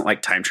wife doesn't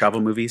like time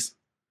travel movies,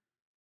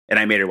 and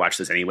I made her watch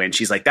this anyway. And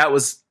she's like, that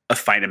was a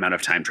fine amount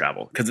of time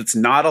travel. Cause it's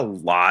not a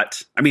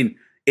lot. I mean,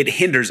 it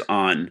hinders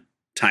on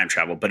time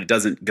travel, but it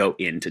doesn't go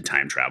into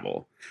time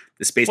travel,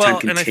 the space-time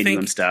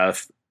continuum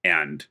stuff.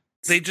 And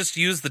they just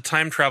use the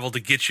time travel to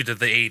get you to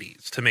the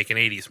 80s to make an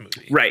 80s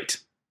movie. Right.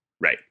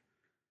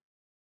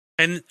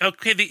 And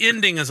okay, the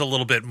ending is a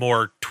little bit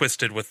more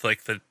twisted with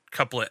like the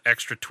couple of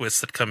extra twists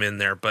that come in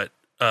there, but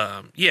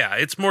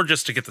it's more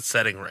just to get the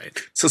setting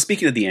right. So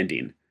speaking of the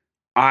ending,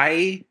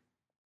 I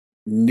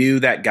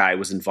knew that guy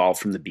was involved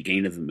from the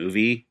beginning of the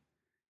movie,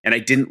 and I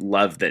didn't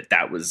love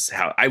that was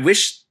how I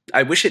wish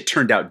it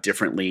turned out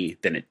differently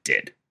than it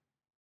did.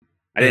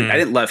 I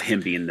didn't love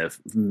him being the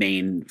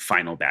main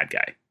final bad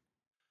guy.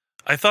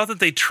 I thought that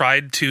they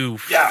tried to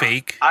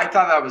fake. I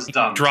thought that was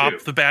dumb.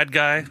 Drop the bad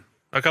guy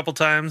a couple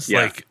times,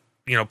 like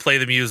play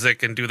the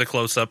music and do the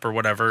close up or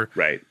whatever.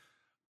 Right.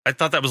 I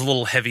thought that was a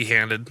little heavy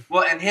handed.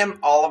 Well, and him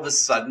all of a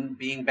sudden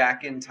being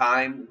back in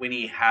time when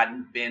he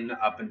hadn't been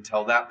up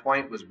until that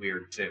point was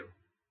weird too.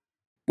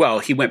 Well,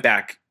 he went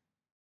back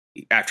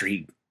after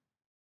he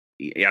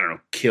I don't know,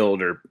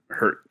 killed or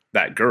hurt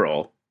that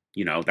girl.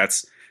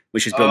 That's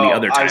when she's building the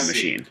other time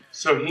machine.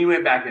 So he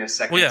went back in a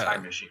second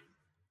time machine.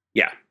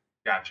 Yeah.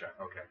 Gotcha.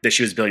 Okay. That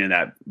she was building in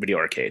that video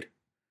arcade.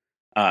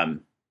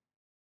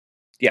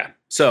 Yeah.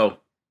 So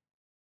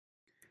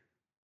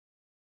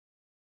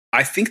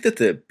I think that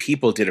the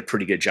people did a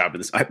pretty good job of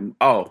this. Can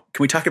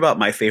we talk about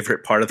my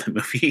favorite part of the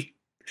movie?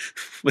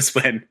 Was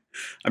when,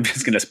 I'm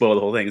just going to spoil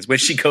the whole thing, is when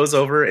she goes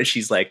over and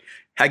she's like,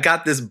 I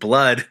got this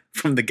blood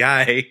from the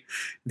guy. And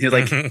he's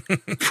like,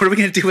 what are we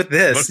going to do with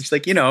this? She's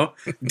like,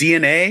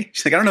 DNA.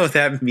 She's like, I don't know what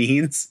that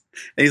means.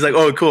 And he's like,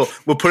 oh, cool.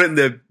 We'll put it in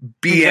the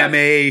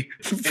BMA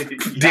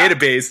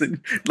database.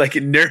 And like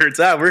it nerds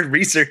out. We're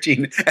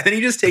researching. And then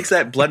he just takes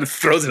that blood and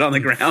throws it on the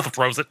ground.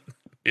 Throws it.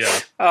 Yeah.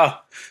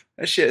 Oh,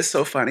 that shit is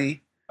so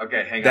funny.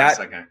 Okay, hang on a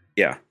second.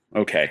 Yeah.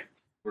 Okay.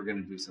 We're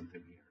going to do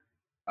something here.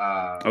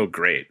 Oh,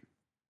 great.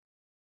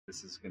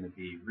 This is going to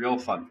be real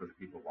fun for the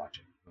people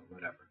watching, but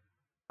whatever.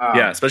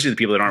 Yeah, especially the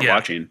people that aren't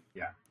watching.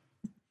 Yeah.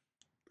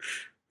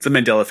 It's a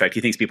Mandela effect.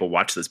 He thinks people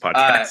watch this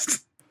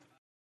podcast.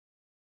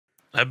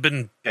 I've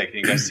been... Okay, can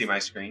you guys see my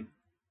screen?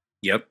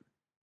 Yep.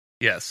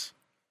 Yes.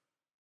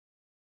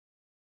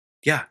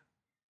 Yeah.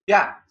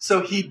 Yeah,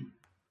 so he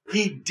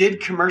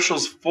did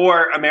commercials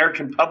for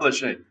American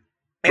Publishing.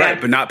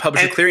 Right, but not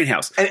Publishers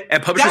Clearinghouse.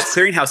 And Publishers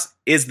Clearinghouse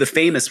is the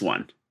famous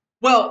one.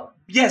 Well,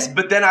 yes,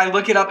 but then I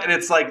look it up and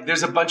it's like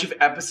there's a bunch of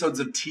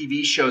episodes of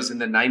TV shows in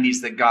the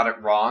 90s that got it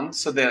wrong.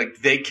 So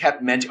they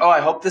kept mentioning,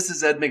 I hope this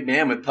is Ed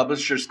McMahon with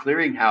Publishers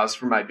Clearinghouse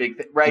for my big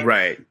thing. Right?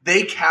 Right.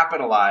 They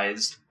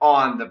capitalized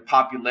on the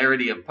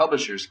popularity of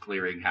Publishers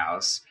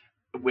Clearinghouse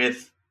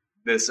with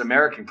this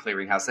American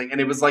Clearinghouse thing. And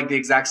it was like the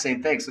exact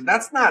same thing. So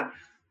that's not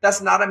a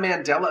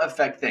Mandela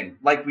effect thing.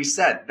 Like we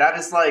said, that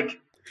is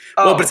like...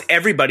 well, but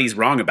everybody's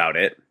wrong about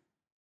it.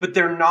 But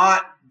they're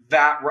not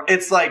that...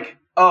 It's like...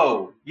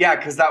 Oh, yeah,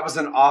 because that was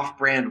an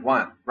off-brand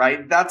one,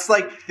 right? That's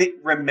like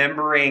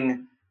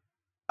remembering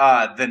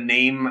the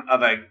name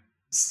of a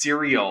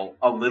cereal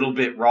a little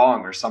bit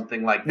wrong or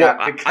something like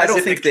that because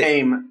it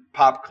became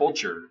pop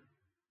culture.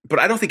 But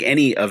I don't think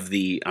any of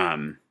the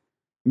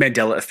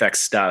Mandela effect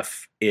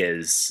stuff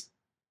is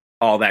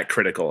all that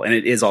critical, and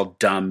it is all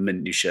dumb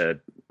minutia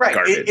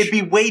garbage. It'd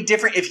be way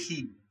different if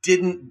he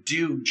didn't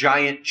do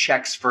giant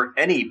checks for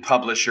any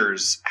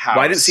publisher's house.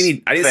 Well, I didn't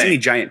see any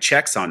giant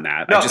checks on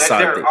that. No, I just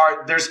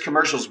saw there's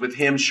commercials with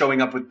him showing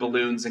up with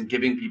balloons and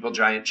giving people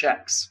giant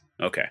checks.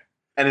 Okay.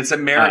 And it's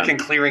American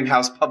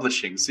Clearinghouse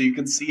Publishing, so you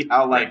can see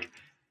how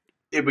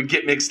it would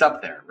get mixed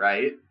up there,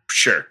 right?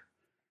 Sure.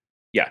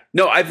 Yeah.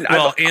 No,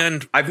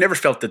 I've never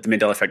felt that the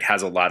Mandela effect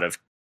has a lot of,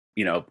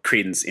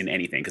 credence in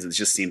anything because it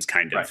just seems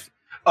kind of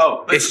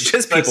it's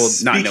just people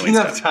not knowing stuff. Speaking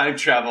of time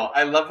travel,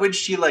 I love when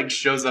she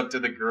shows up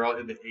to the girl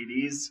in the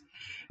 80s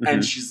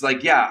and she's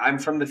like, yeah, I'm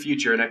from the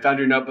future and I found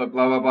your notebook,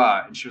 blah, blah,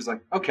 blah. And she was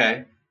like,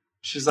 okay.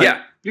 She's like,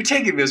 you're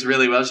taking this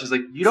really well. She's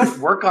like, you don't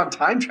work on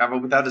time travel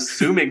without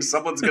assuming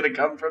someone's going to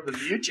come from the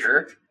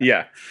future.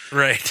 Yeah.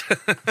 Right.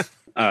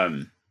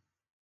 I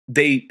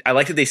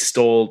like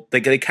that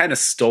they kind of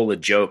stole a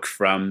joke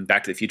from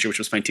Back to the Future, which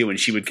was fine too, when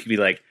she would be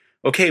like,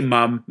 okay,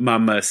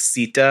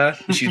 mamacita.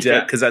 She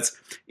did, because that's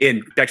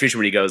in Back to the Future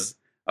when he goes,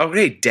 oh,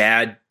 hey,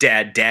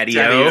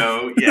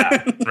 daddy-o.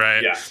 Yeah.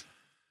 Right.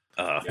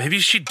 Yeah. Maybe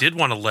she did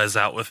want to les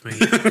out with me.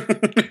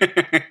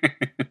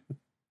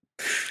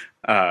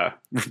 Were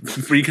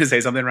you going to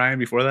say something, Ryan,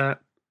 before that?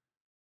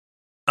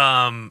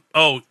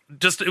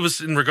 It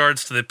was in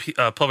regards to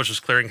the Publishers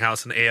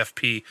Clearinghouse and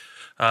AFP.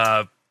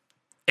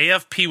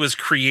 AFP was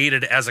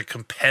created as a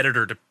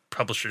competitor to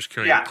Publishers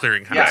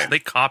Clearinghouse. Yeah. They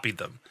copied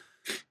them.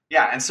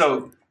 Yeah, and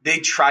so they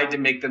tried to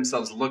make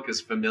themselves look as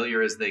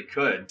familiar as they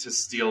could to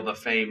steal the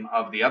fame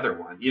of the other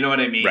one. You know what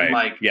I mean?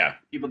 Right.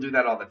 People do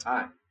that all the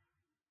time.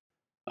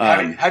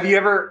 Have you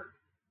ever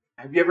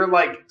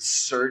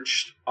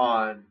searched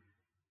on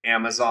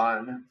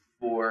Amazon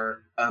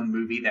for a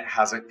movie that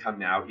hasn't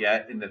come out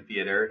yet in the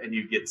theater and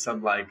you get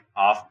some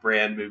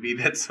off-brand movie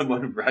that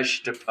someone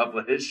rushed to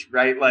publish,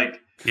 right?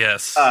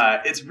 Yes.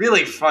 It's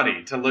really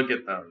funny to look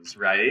at those,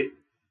 right?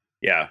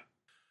 Yeah.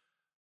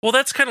 Well,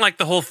 that's kind of like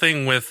the whole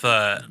thing with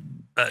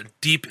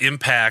Deep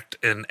Impact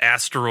and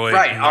Asteroid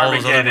and all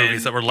those other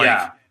movies that were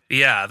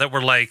that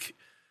were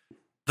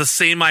the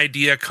same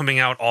idea coming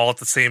out all at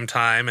the same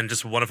time, and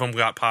just one of them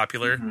got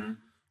popular. Mm-hmm.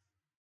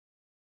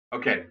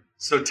 Okay,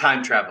 so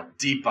time travel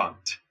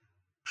debunked,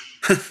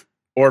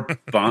 or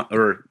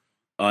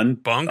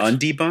undebunked.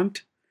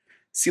 Undebunked.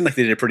 Seemed like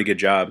they did a pretty good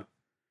job.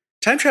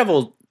 Time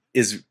travel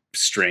is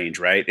strange,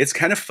 right? It's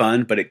kind of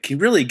fun, but it can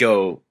really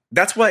go.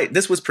 That's why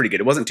this was pretty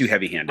good. It wasn't too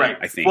heavy-handed, right.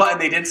 I think. Well, and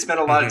they didn't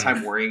spend a lot of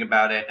time worrying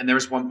about it. And there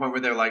was one point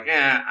where they're like,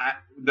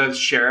 the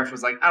sheriff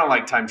was like, I don't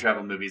like time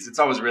travel movies. It's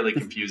always really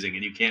confusing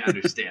and you can't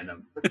understand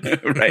them.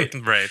 Right.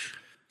 Right.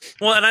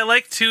 Well, and I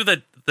like, too,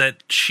 that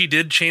she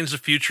did change the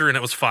future and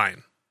it was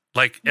fine.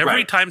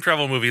 Every time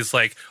travel movie is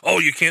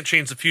you can't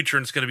change the future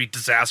and it's going to be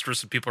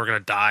disastrous and people are going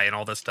to die and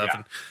all this stuff. Yeah.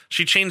 And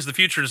she changed the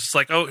future. It's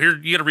just here,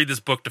 you got to read this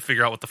book to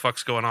figure out what the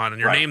fuck's going on. And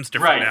your name's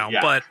different now.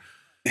 Yeah. But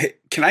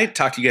Can I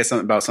talk to you guys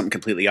about something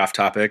completely off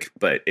topic,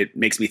 but it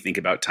makes me think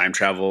about time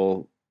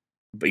travel,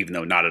 but even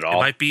though not at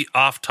all. It might be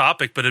off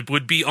topic, but it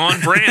would be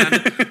on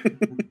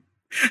brand.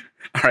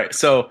 All right.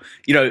 So,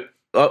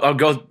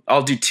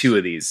 I'll do two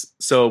of these.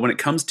 So when it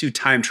comes to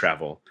time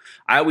travel,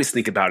 I always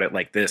think about it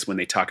like this when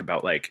they talk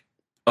about like,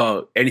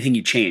 oh, anything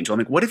you change. I'm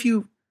like, what if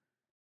you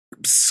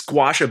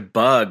squash a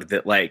bug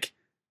that like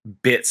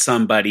bit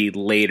somebody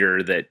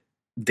later that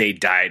they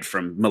died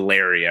from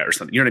malaria or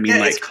something? You know what I mean?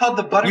 Yeah, like, it's called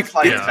the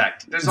butterfly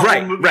effect. There's a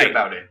whole movie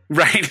about it.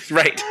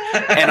 Right.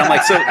 And I'm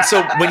like,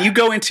 so when you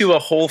go into a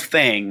whole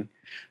thing,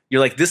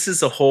 you're like, this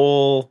is a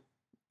whole,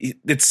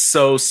 it's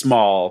so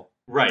small.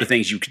 Right. The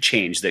things you could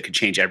change that could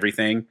change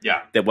everything.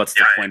 Yeah. That what's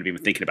the point of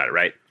even thinking about it,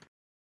 right?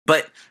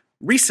 But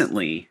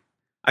recently,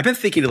 I've been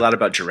thinking a lot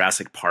about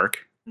Jurassic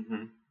Park.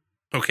 Mm-hmm.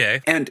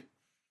 Okay. And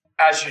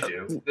as you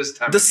do this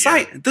time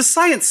the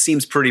science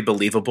seems pretty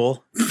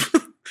believable.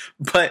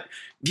 But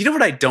do you know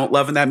what I don't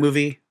love in that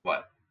movie?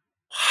 What?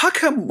 How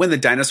come when the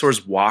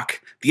dinosaurs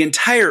walk, the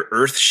entire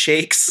Earth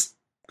shakes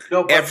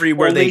no,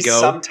 everywhere they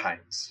go?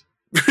 Sometimes.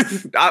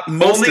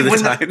 Most only of the when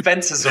time. The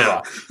fences are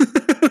off.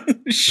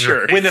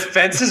 Sure. When the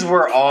fences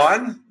were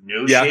on,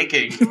 no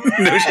shaking.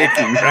 No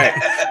shaking,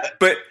 right.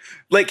 But,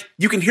 like,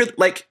 you can hear,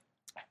 like,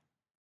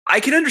 I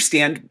can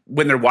understand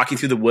when they're walking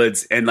through the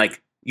woods and,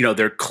 like,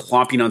 they're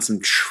clomping on some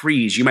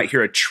trees. You might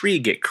hear a tree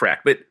get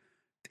cracked, but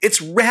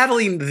it's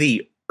rattling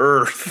the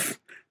earth.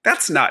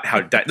 That's not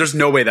how, there's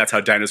no way that's how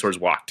dinosaurs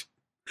walked.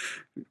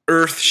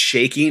 Earth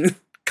shaking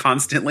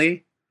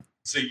constantly.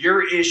 So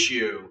your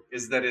issue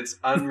is that it's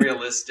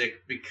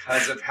unrealistic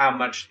because of how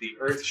much the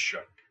earth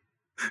shook.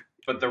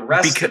 But the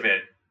rest of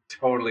it,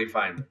 totally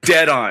fine.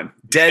 Dead on.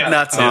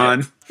 Nuts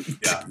on.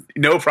 Yeah.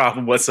 No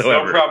problem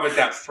whatsoever. No problem with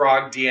that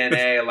frog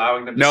DNA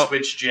allowing them to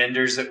switch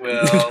genders at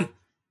will.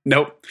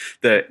 Nope.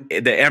 The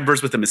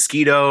embers with the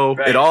mosquito.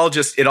 Right.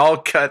 It all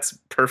cuts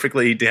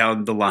perfectly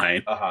down the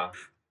line. Uh-huh.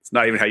 It's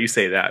not even how you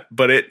say that,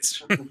 but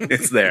it's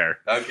there.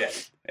 Okay.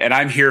 And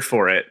I'm here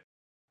for it.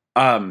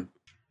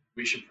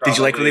 We should probably... Did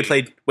you like when they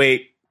played...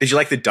 Wait, did you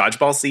like the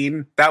dodgeball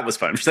scene? That was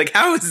fun. She's like,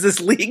 how is this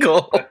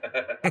legal?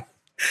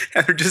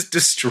 And they're just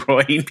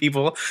destroying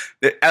people.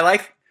 I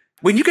like...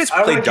 When you guys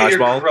played dodgeball... I don't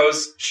want to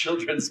gross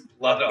children's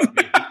blood on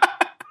me.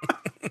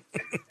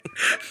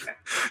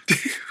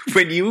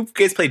 When you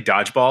guys played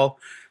dodgeball,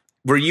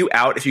 were you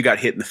out if you got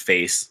hit in the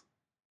face?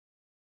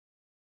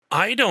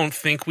 I don't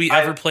think we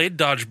ever played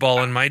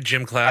dodgeball in my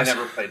gym class. I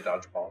never played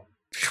dodgeball.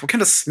 What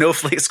kind of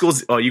snowflake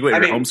schools? Oh, you go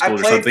to your homeschool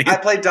or something. I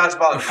played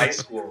dodgeball in high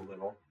school a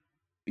little.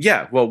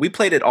 Yeah, well, we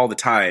played it all the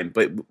time,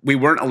 but we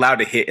weren't allowed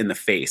to hit in the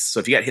face. So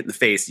if you got hit in the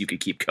face, you could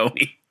keep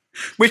going.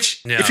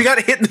 Which, if you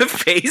got hit in the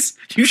face,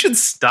 you should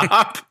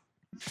stop.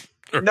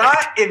 Right. Not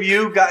if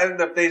you got in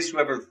the face,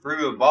 whoever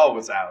threw the ball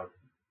was out.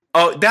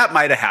 Oh, that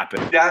might have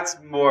happened. That's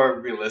more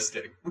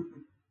realistic.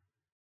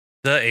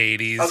 The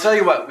 80s. I'll tell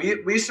you what, we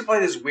used to play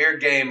this weird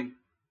game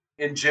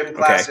in gym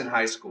class in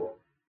high school.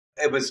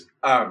 It was,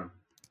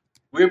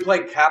 we would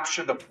play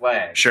Capture the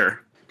Flag.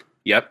 Sure.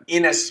 Yep.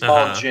 In a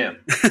small gym.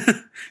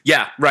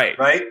 Yeah, right.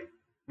 Right?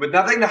 With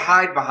nothing to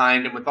hide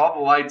behind and with all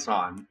the lights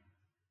on.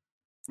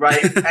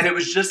 Right? And it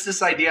was just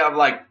this idea of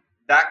like,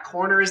 that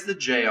corner is the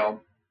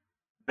jail,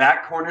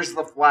 that corner's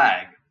the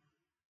flag.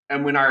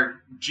 And when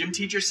our gym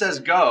teacher says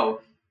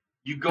go,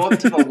 you go up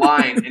to the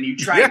line and you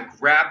try and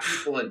grab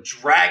people and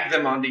drag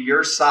them onto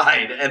your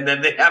side, and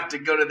then they have to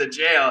go to the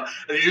jail.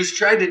 And you just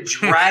try to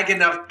drag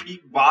enough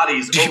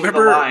bodies over the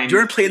line. Do you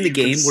remember playing the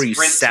game where you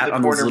sat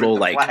on those little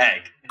like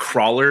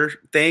crawler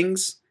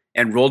things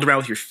and rolled around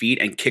with your feet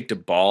and kicked a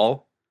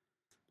ball?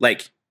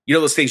 Like,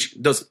 those things,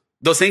 those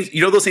things,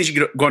 those things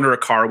you could go under a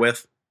car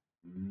with?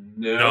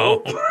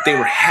 No. They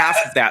were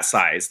half that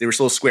size. They were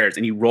little squares,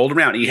 and you rolled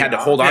around, and you had to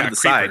hold on to the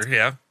side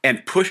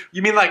and push.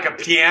 You mean like a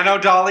piano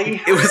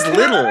dolly? It was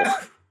little.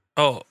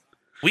 Oh,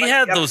 we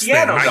had those things,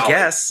 I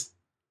guess.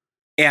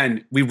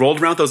 And we rolled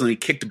around with those, and we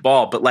kicked a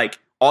ball. But like,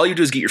 all you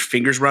do is get your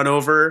fingers run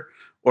over,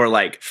 or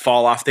like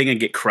fall off thing and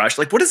get crushed.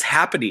 Like, what is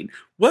happening?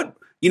 What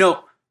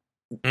what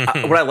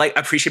I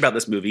appreciate about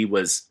this movie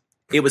was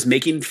it was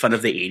making fun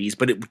of the 80s,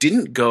 but it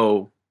didn't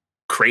go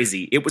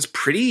crazy. It was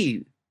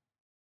pretty.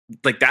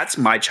 Like, that's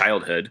my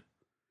childhood.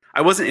 I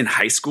wasn't in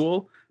high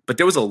school, but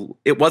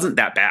it wasn't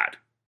that bad.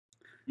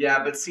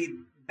 Yeah, but see,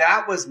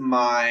 that was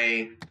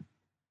my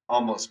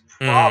almost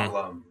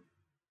problem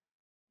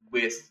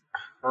with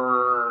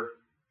her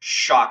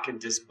shock and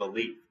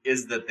disbelief,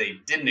 is that they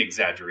didn't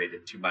exaggerate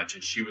it too much.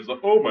 And she was like,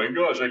 oh my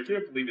gosh, I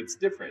can't believe it's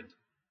different.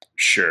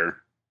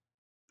 Sure.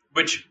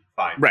 Which,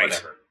 fine, right.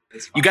 Whatever.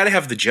 It's fine. You got to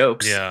have the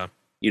jokes. Yeah.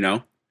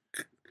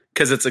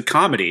 Because it's a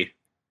comedy.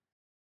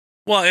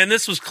 Well, and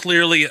this was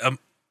clearly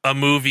a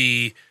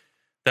movie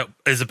that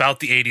is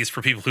about the 80s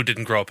for people who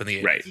didn't grow up in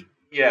the 80s. Right.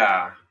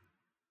 Yeah.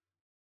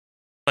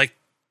 Like,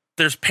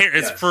 there's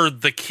it's for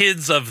the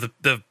kids of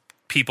the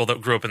people that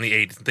grew up in the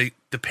 80s.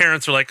 The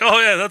parents are like, oh,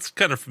 yeah, that's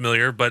kind of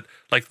familiar. But,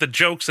 like, the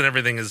jokes and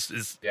everything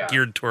is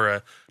geared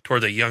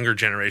toward a younger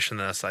generation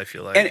than us, I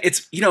feel like. And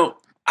it's,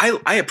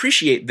 I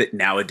appreciate that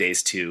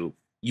nowadays, too,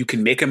 you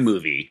can make a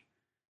movie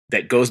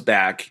that goes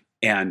back,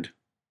 and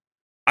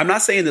I'm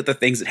not saying that the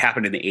things that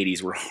happened in the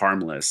 80s were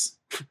harmless,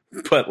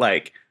 but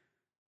like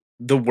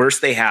the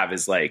worst they have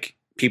is like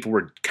people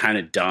were kind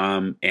of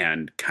dumb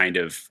and kind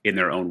of in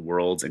their own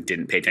worlds and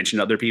didn't pay attention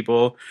to other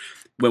people.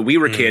 When we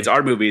were kids,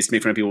 our movies to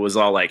make fun of people was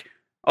all like,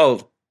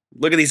 oh,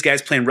 look at these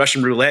guys playing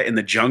Russian roulette in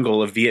the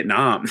jungle of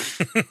Vietnam.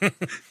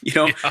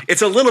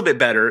 It's a little bit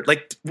better.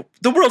 Like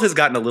the world has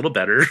gotten a little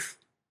better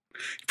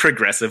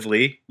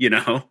progressively,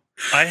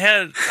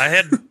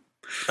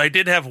 I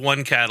did have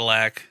one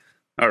Cadillac.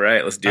 All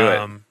right, let's do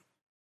it.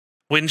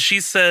 When she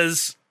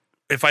says,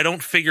 if I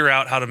don't figure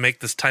out how to make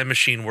this time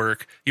machine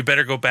work, you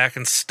better go back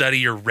and study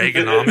your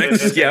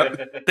Reaganomics.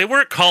 Yep. They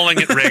weren't calling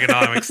it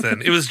Reaganomics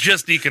then. It was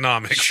just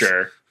economics.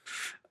 Sure.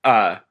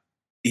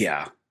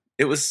 Yeah.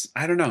 It was,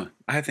 I don't know.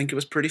 I think it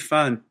was pretty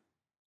fun.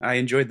 I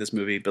enjoyed this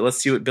movie, but let's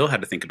see what Bill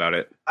had to think about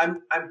it.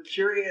 I'm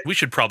curious. We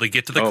should probably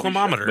get to the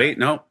climometer. Wait,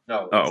 no.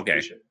 No. Oh,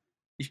 okay.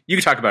 You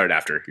can talk about it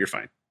after. You're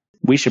fine.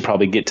 We should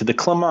probably get to the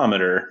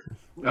climometer.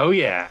 Oh,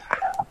 yeah.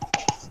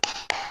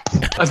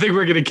 I think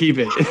we're going to keep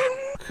it.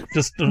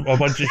 Just a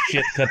bunch of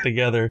shit cut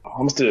together.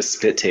 Almost did a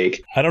spit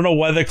take. I don't know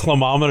why the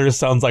climometer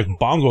sounds like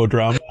bongo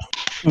drum.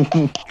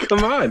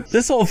 Come on.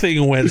 This whole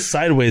thing went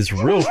sideways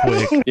real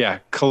quick. Yeah,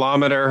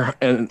 climometer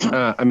and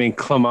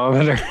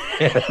climometer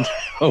and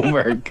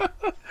homework.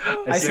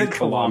 I said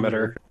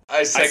kilometer.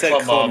 I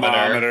said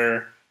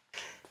climometer.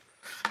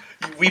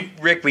 We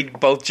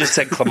both just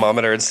said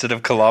climometer instead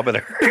of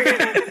kilometer.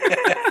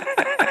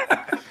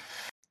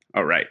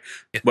 All right.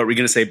 What were we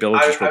going to say, Bill,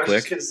 just real quick? I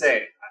was just going to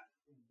say,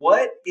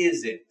 what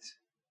is it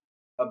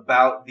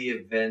about the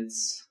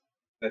events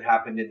that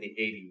happened in the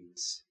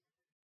 80s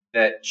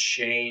that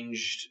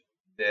changed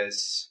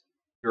this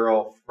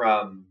girl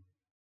from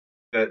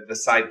the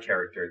side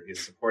character, the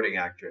supporting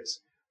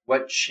actress?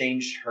 What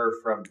changed her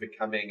from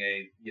becoming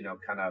a,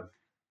 kind of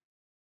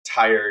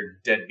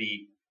tired,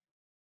 deadbeat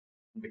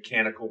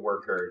mechanical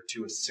worker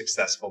to a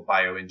successful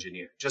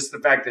bioengineer? Just the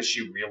fact that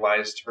she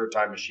realized her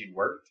time machine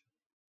worked?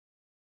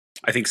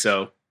 I think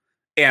so.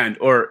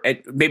 Or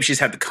maybe she's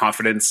had the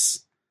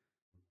confidence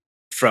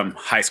from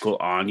high school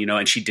on,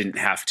 and she didn't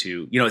have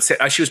to,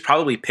 she was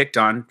probably picked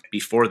on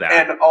before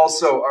that. And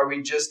also, are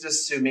we just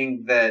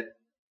assuming that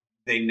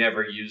they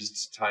never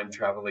used time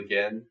travel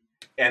again?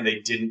 And they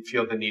didn't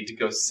feel the need to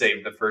go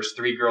save the first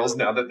three girls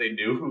now that they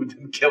knew who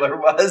the killer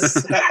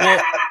was?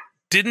 Well,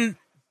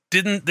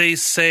 didn't they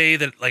say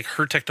that like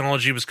her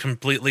technology was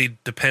completely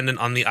dependent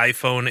on the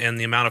iPhone and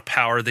the amount of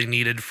power they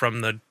needed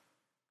from the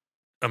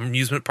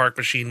amusement park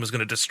machine was going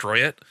to destroy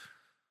it?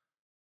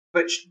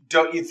 But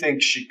don't you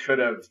think she could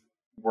have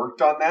worked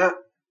on that?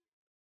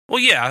 Well,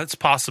 yeah, it's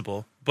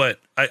possible. But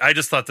I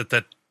just thought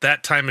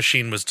that time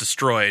machine was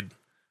destroyed.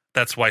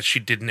 That's why she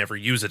didn't ever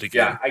use it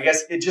again. Yeah, I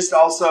guess it just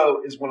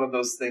also is one of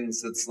those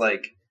things that's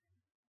like,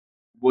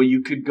 well,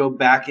 you could go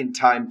back in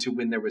time to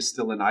when there was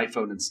still an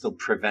iPhone and still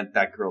prevent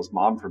that girl's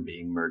mom from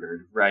being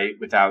murdered, right?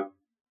 Without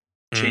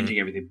changing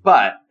everything.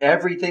 But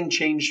everything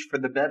changed for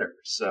the better,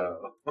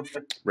 so.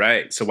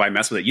 Right, so why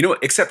mess with it?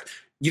 Except,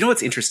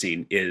 what's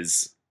interesting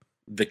is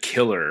the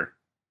killer,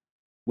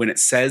 when it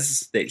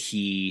says that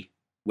he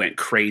went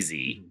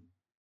crazy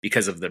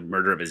because of the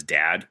murder of his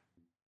dad,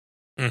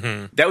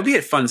 that would be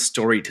a fun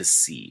story to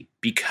see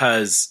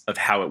because of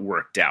how it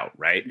worked out,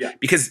 right? Yeah.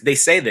 Because they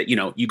say that,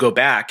 you go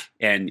back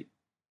and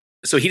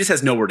so he just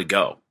has nowhere to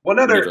go. One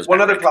other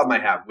problem I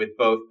have with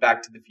both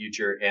Back to the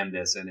Future and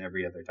this and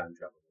every other time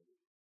travel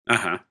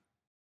movie.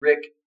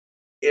 Rick,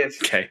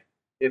 if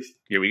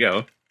here we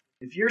go.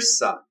 If your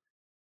son,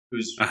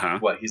 who's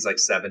he's like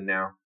 7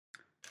 now?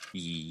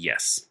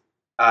 Yes.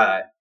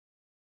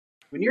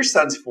 When your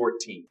son's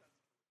 14,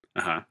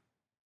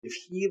 if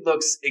he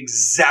looks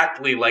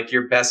exactly like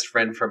your best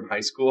friend from high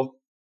school,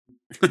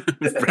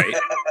 right?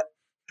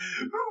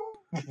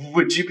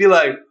 Would you be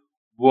like,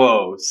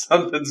 whoa,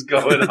 something's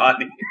going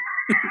on here?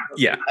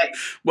 Yeah.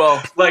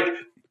 Well, like,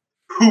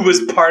 who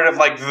was part of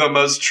like the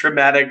most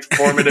traumatic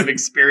formative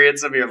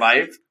experience of your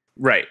life?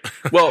 Right.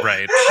 Well,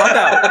 right.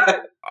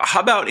 How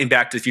about in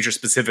Back to the Future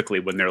specifically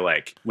when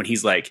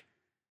he's like,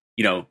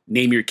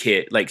 name your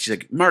kid. Like, she's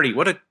like, Marty,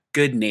 what a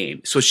good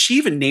name. So she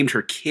even named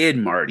her kid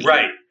Marty.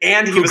 Right.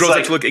 And he who was grows like,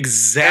 up to look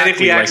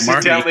exactly like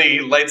Marty. And if he accidentally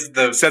lights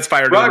the sets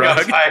fire to the rug.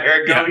 On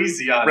fire, go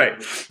easy on right.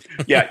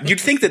 him. Yeah.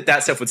 You'd think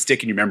that stuff would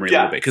stick in your memory a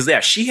little bit. Because,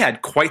 she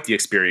had quite the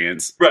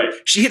experience. Right.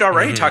 She had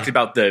already talked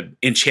about the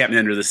enchantment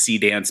under the sea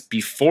dance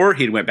before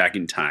he went back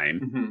in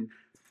time.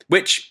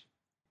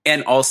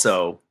 And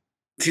also,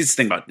 here's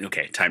the thing about,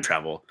 time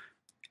travel.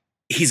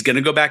 He's going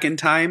to go back in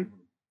time,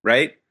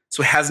 right?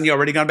 So hasn't he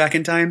already gone back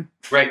in time?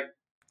 Right.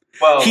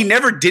 Well, he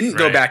never didn't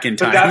go back in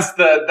time.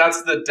 But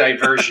that's the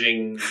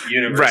diverging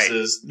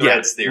universes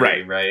threads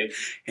theory, right?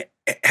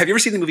 Have you ever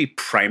seen the movie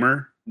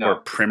Primer? No. Or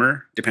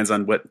Primer? Depends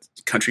on what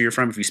country you're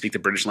from, if you speak the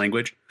British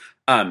language.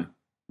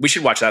 We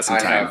should watch that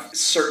sometime. I have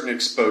certain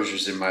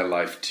exposures in my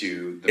life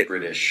to the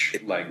British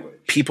language.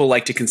 People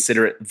like to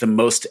consider it the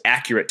most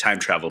accurate time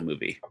travel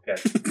movie.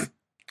 Okay.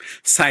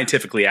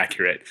 Scientifically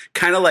accurate.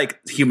 Kind of like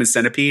Human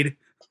Centipede.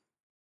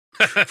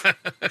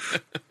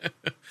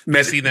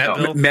 Seen that,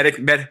 Bill?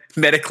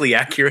 Medically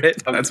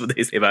accurate. That's what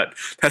they say about.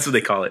 That's what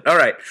they call it. All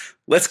right,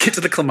 let's get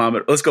to the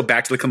climometer. Let's go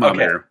back to the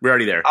climometer. Okay. We're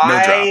already there. No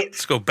drop.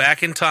 Let's go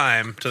back in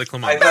time to the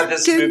climometer. I thought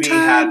this movie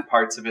had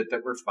parts of it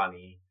that were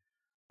funny.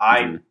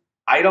 I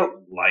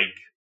don't like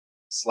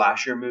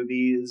slasher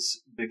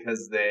movies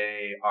because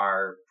they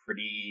are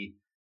pretty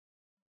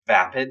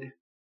vapid,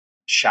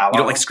 shallow. You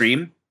don't like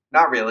Scream?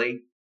 Not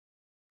really.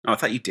 Oh, I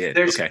thought you did.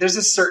 There's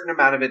a certain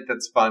amount of it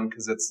that's fun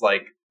because it's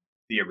like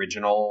the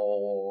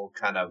original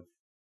kind of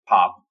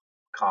pop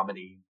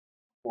comedy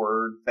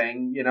horror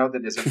thing,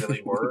 that isn't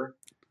really horror.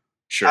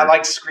 Sure. I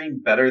like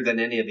Scream better than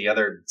any of the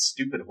other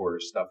stupid horror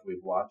stuff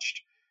we've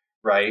watched,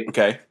 right?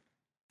 Okay.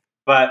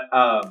 But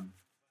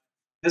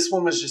this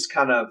one was just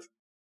kind of,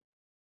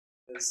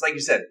 it's like you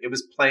said, it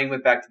was playing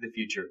with Back to the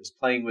Future. It was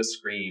playing with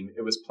Scream.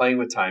 It was playing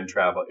with time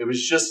travel. It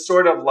was just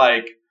sort of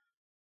like,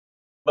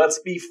 let's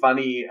be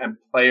funny and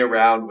play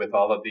around with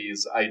all of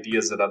these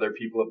ideas that other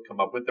people have come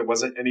up with. There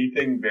wasn't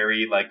anything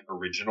very like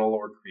original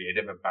or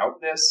creative about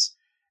this.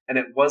 And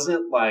it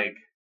wasn't like,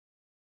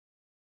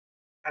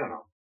 I don't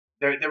know.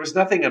 There was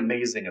nothing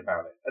amazing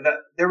about it.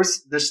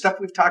 There's stuff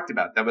we've talked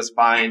about that was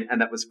fine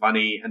and that was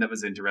funny and that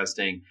was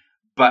interesting.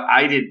 But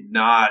I did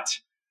not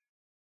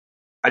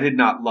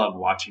love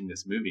watching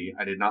this movie.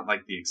 I did not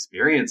like the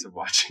experience of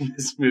watching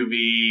this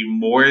movie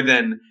more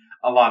than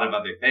a lot of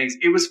other things.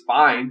 It was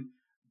fine,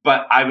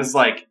 but I was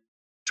like,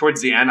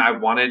 towards the end, I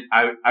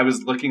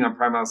was looking on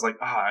Prime. I was like,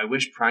 I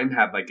wish Prime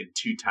had like a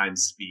 2x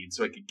speed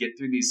so I could get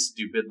through these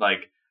stupid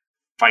like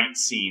fight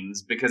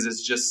scenes because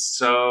it's just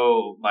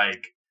so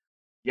like,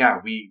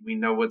 yeah, we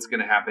know what's going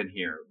to happen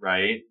here,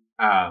 right?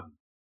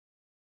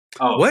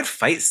 What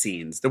fight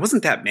scenes? There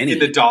wasn't that many. In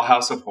the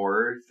Dollhouse of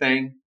Horror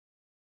thing.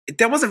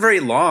 That wasn't very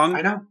long.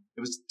 I know.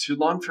 It was too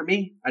long for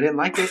me. I didn't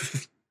like it.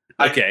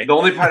 Okay. The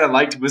only part I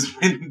liked was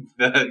when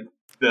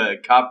the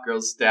cop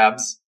girl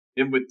stabs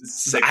him with the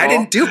sickle. I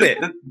didn't do it.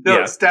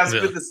 Stabs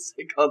him with the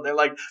sickle. And they're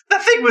like,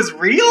 that thing was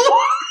real?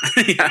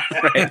 Yeah,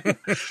 right.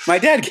 My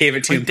dad gave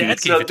it to me.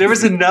 So there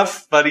was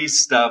enough funny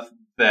stuff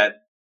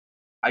that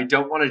I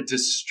don't want to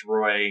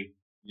destroy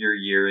your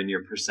year and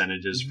your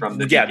percentages from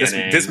the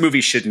beginning. This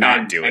movie should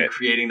not do it. And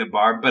creating the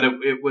bar, but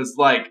it was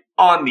like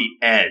on the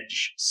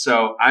edge.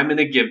 So I'm going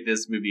to give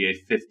this movie a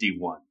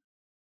 51.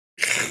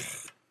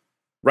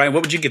 Ryan,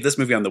 what would you give this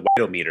movie on the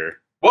White-O-meter?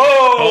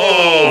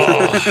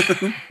 Whoa!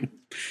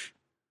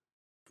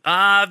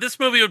 This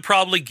movie would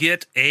probably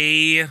get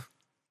a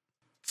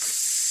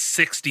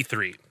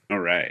 63. All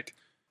right.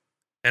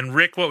 And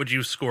Rick, what would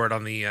you score it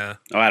on the I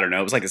don't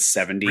know. It was like a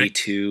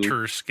 72.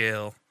 Richter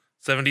scale.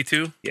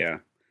 72? Yeah.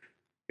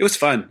 It was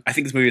fun. I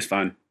think this movie was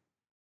fun.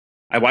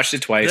 I watched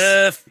it twice.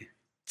 The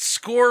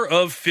score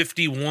of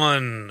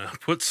 51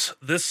 puts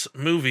this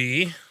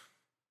movie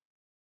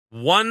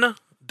 1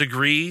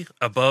 degree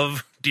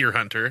above Deer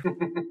Hunter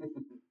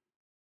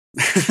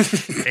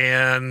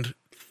and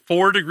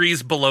 4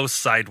 degrees below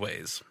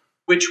Sideways.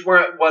 Which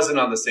wasn't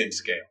on the same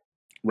scale.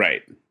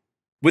 Right.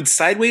 Would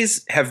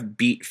Sideways have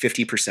beat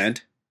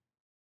 50%?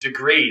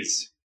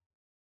 Degrees.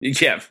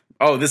 Yeah.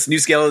 Oh, this new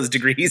scale is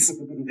degrees?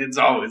 It's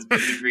always been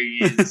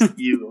degrees,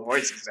 you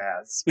horse's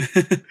ass.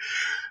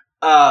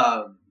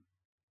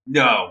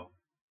 No.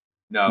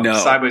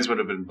 Sideways would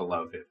have been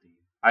below 50.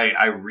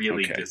 I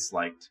really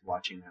disliked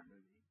watching that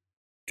movie.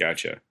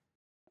 Gotcha.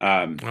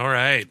 All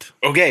right.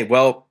 Okay,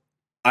 well,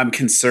 I'm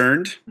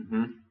concerned,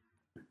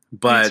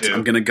 but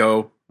I'm going to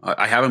go.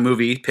 I have a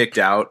movie picked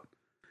out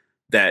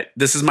that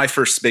this is my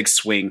first big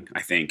swing,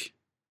 I think.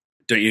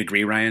 Don't you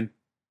agree, Ryan?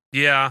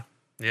 Yeah.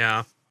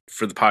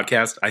 For the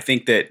podcast, I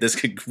think that this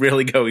could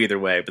really go either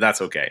way, but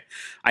that's okay.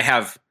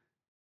 I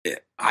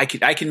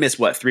can miss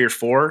what, 3 or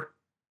 4?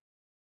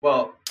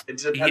 Well, it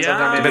depends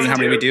on how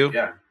many we do.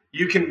 Yeah,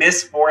 you can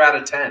miss 4 out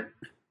of 10.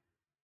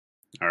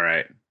 All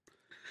right.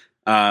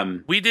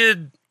 We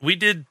did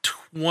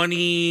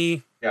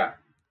 20. Yeah.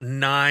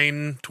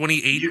 28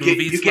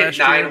 movies. You last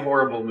get 9 year.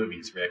 horrible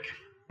movies, Rick.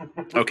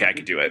 Okay, I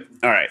can do it.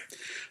 All right.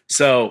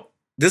 So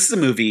this is a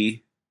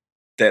movie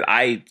that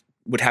I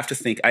would have to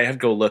think. I have to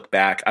go look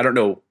back. I don't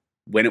know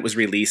when it was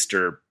released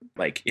or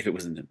like if it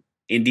was an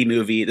indie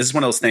movie. This is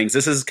one of those things.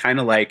 This is kind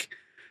of like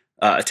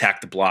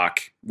Attack the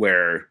Block,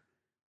 where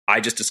I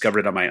just discovered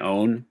it on my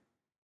own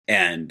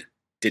and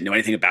didn't know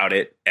anything about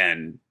it,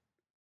 and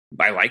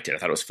I liked it. I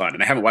thought it was fun,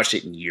 and I haven't watched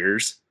it in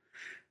years.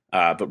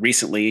 But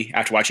recently,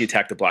 after watching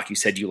Attack the Block, you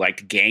said you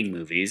liked gang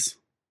movies.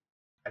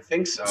 I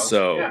think so.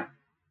 So, yeah.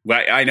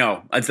 Well, I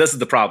know. This is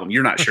the problem.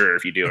 You're not sure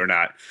if you do or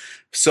not.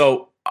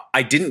 So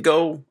I didn't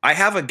go. I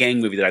have a gang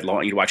movie that I'd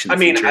want you to watch in the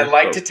future. I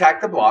liked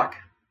Attack the Block.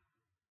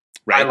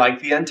 Right. I like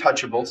The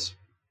Untouchables.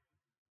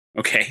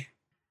 Okay.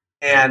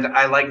 And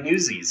I like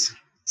Newsies.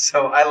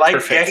 So I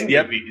like gang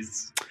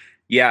movies.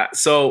 Yeah.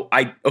 So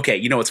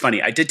you know what's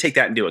funny? I did take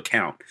that into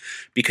account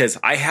because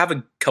I have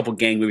a couple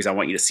gang movies I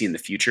want you to see in the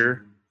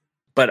future,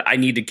 but I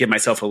need to give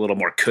myself a little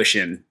more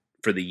cushion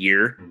for the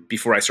year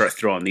before I start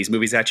throwing these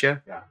movies at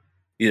you. Yeah.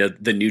 You know,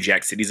 the New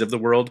Jack Cities of the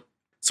world.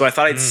 So I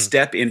thought I'd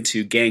step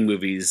into gang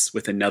movies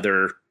with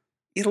another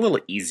a little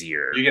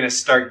easier. You're gonna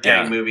start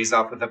gang movies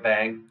off with a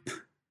bang.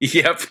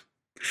 Yep.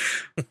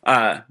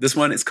 This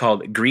one is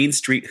called Green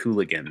Street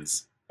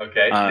Hooligans.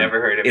 Okay,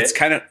 never heard of it. It's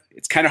kind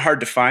of hard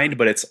to find,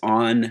 but it's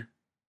on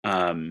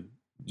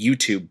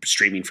YouTube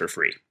streaming for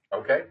free.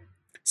 Okay.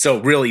 So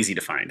real easy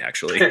to find,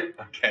 actually.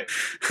 Okay.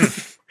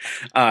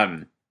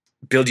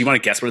 Bill, do you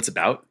want to guess what it's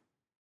about?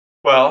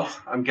 Well,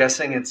 I'm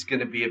guessing it's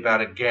going to be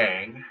about a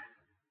gang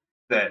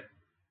that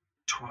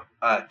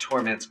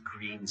torments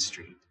Green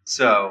Street.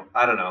 So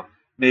I don't know.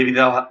 Maybe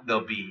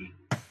they'll be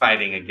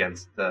fighting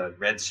against the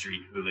Red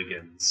Street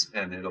hooligans,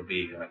 and it'll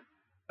be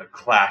a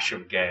clash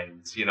of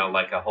gangs. You know,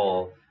 like a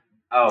whole.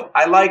 Oh,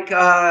 I like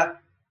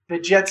the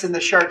Jets and the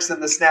Sharks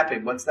and the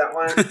Snapping. What's that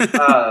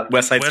one?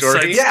 West Side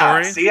Story.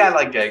 Yeah. See, I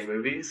like gang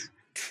movies.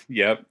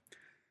 Yep.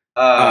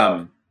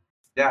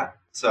 Yeah.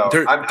 So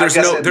I'm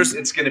guessing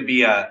it's going to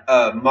be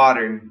a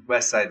modern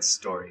West Side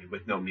Story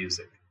with no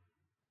music.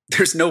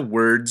 There's no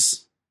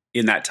words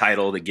in that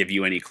title that give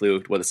you any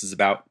clue what this is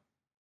about.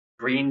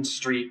 Green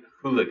Street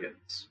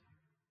Hooligans.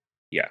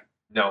 Yeah.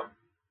 No.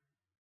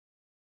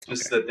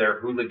 Just that they're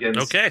hooligans.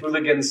 Okay.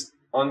 Hooligans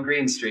on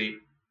Green Street.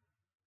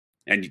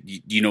 And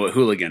you know what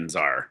hooligans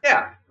are?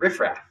 Yeah.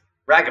 Riffraff.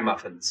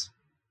 Ragamuffins.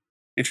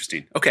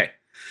 Interesting. Okay.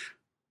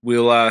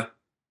 We'll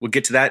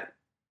get to that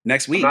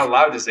next week. I'm not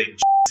allowed to say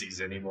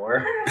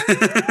anymore.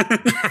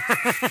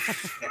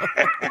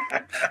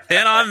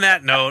 And on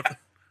that note,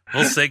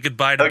 we'll say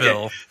goodbye to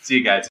Bill. See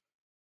you guys.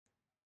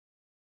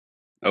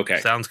 Okay.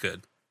 Sounds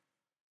good.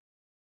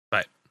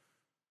 Bye.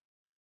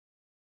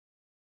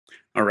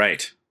 All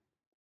right.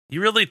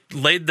 You really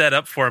laid that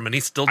up for him, and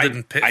he still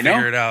didn't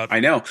figure it out.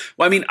 I know.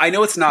 Well, I mean, I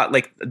know it's not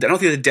like, I don't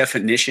think the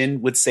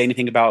definition would say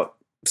anything about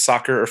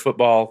soccer or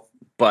football,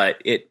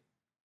 but a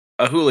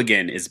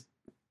hooligan is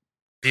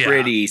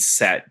pretty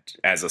set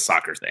as a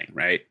soccer thing,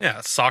 right?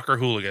 Yeah, soccer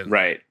hooligan.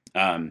 Right.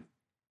 I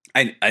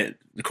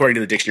according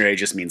to the dictionary, it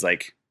just means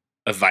like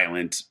a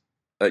violent,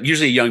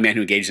 usually a young man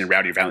who engages in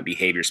rowdy or violent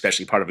behavior,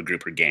 especially part of a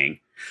group or gang.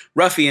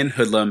 Ruffian,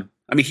 hoodlum.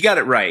 I mean, he got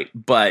it right,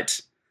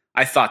 but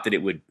I thought that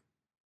it would,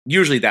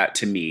 usually that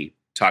to me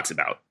talks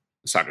about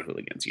soccer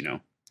hooligans, you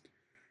know?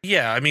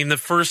 Yeah, I mean, the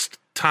first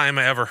time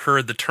I ever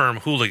heard the term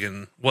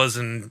hooligan was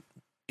in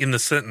the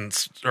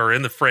sentence or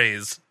in the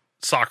phrase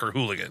soccer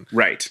hooligan.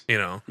 Right. You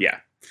know? Yeah.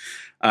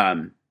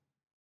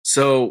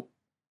 So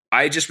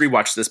I just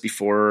rewatched this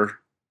before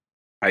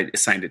I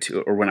assigned it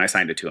to, or when I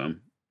assigned it to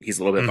him. He's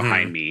a little bit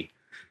behind me.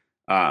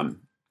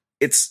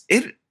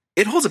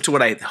 It holds up to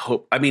what I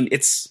hope. I mean,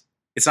 it's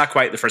not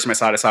quite the first time I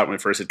saw it when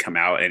it first had come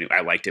out, and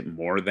I liked it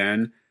more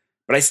then,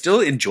 but I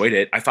still enjoyed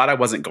it. I thought I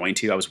wasn't going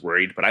to, I was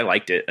worried, but I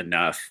liked it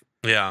enough.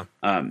 Yeah.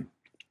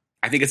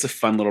 I think it's a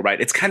fun little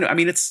ride. It's kind of, I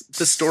mean, the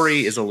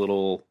story is a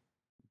little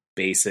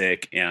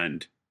basic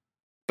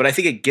but I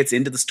think it gets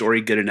into the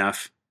story good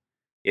enough.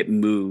 It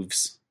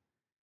moves.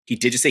 He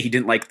did just say he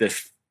didn't like the,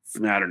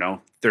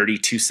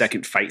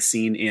 32-second fight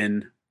scene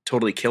in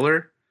Totally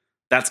Killer.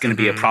 That's going to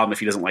be a problem if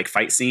he doesn't like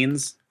fight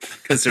scenes,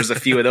 because there's a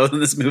few of those in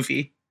this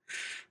movie.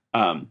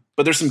 But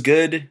there's some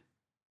good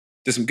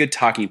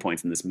talking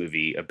points in this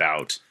movie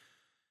about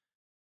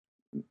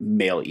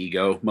male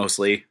ego,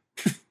 mostly.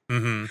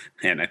 And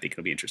I think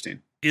it'll be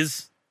interesting.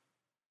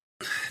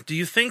 Do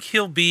you think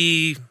he'll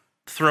be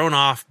thrown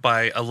off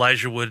by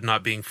Elijah Wood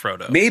not being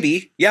Frodo?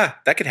 Maybe. Yeah,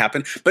 that could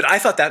happen. But I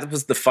thought that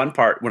was the fun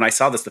part when I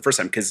saw this the first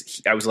time,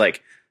 because I was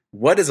like,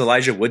 what is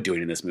Elijah Wood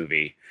doing in this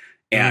movie?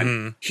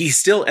 And he's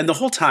still, and the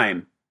whole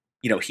time,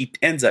 he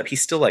ends up,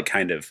 he's still like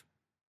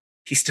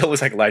he still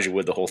looks like Elijah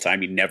Wood the whole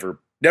time. He never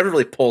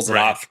really pulls it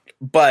off.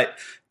 But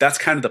that's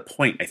kind of the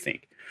point, I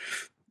think.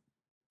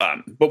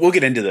 But we'll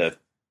get into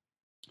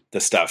the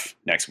stuff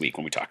next week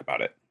when we talk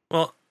about it.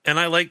 Well, and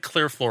I like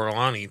Claire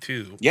Forlani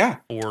too. Yeah.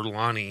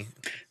 Forlani.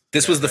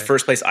 This was the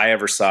first place I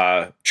ever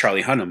saw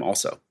Charlie Hunnam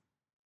also.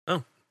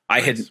 Oh.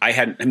 Nice.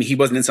 I mean, he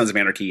wasn't in Sons of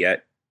Anarchy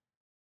yet.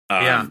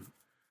 Yeah.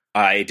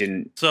 I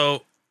didn't.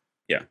 So.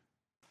 Yeah.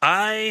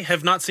 I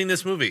have not seen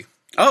this movie.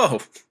 Oh,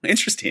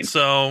 interesting.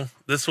 So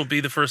this will be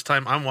the first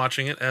time I'm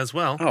watching it as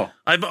well. Oh.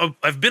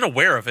 I've been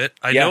aware of it.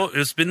 I know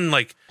it's been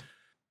like,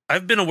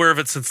 I've been aware of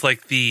it since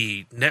like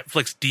the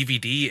Netflix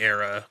DVD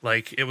era.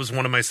 Like it was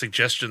one of my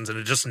suggestions, and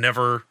it just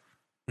never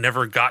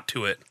got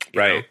to it.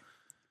 Right.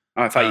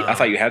 Oh, I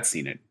thought you had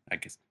seen it. I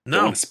guess no.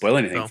 Don't want to spoil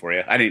anything for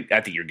you. I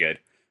think you're good.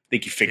 I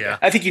think you figured. Yeah.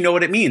 I think you know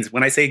what it means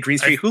when I say Green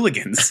Street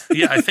Hooligans.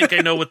 Yeah, I think I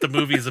know what the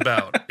movie's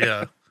about.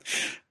 Yeah.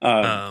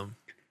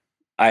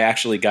 I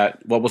actually got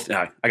I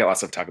got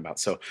lots of stuff to talk about.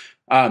 So,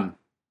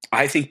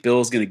 I think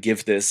Bill's going to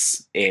give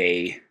this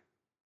a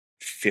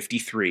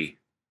 53.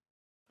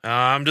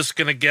 I'm just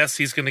going to guess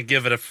he's going to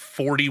give it a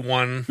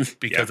 41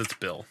 because it's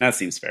Bill. That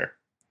seems fair.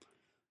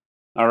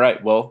 All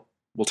right. Well,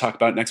 we'll talk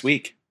about it next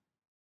week.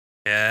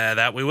 Yeah,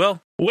 that we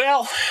will.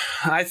 Well,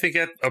 I think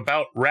it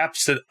about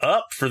wraps it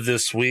up for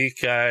this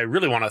week. I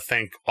really want to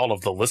thank all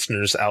of the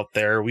listeners out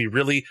there. We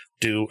really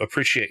do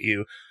appreciate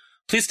you.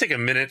 Please take a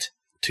minute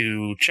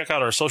to check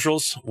out our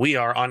socials. We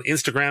are on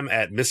Instagram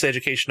at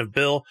Miseducation of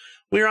Bill.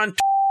 We are on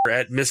Twitter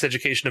at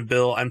Miseducation of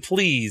Bill. And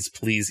please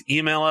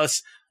email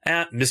us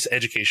at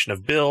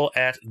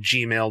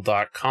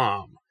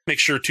miseducationofbill@gmail.com. Make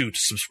sure to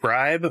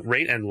subscribe,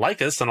 rate, and like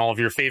us on all of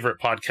your favorite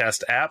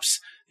podcast apps.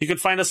 You can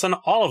find us on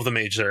all of the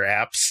major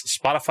apps,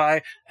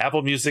 Spotify,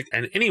 Apple Music,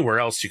 and anywhere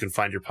else you can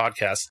find your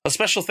podcast. A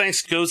special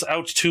thanks goes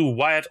out to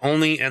Wyatt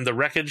Only and The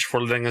Wreckage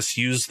for letting us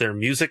use their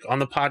music on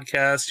the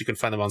podcast. You can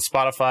find them on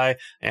Spotify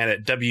and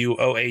at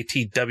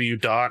WOATW.com.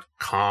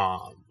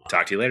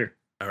 Talk to you later.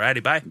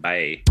 Alrighty, bye.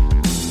 Bye.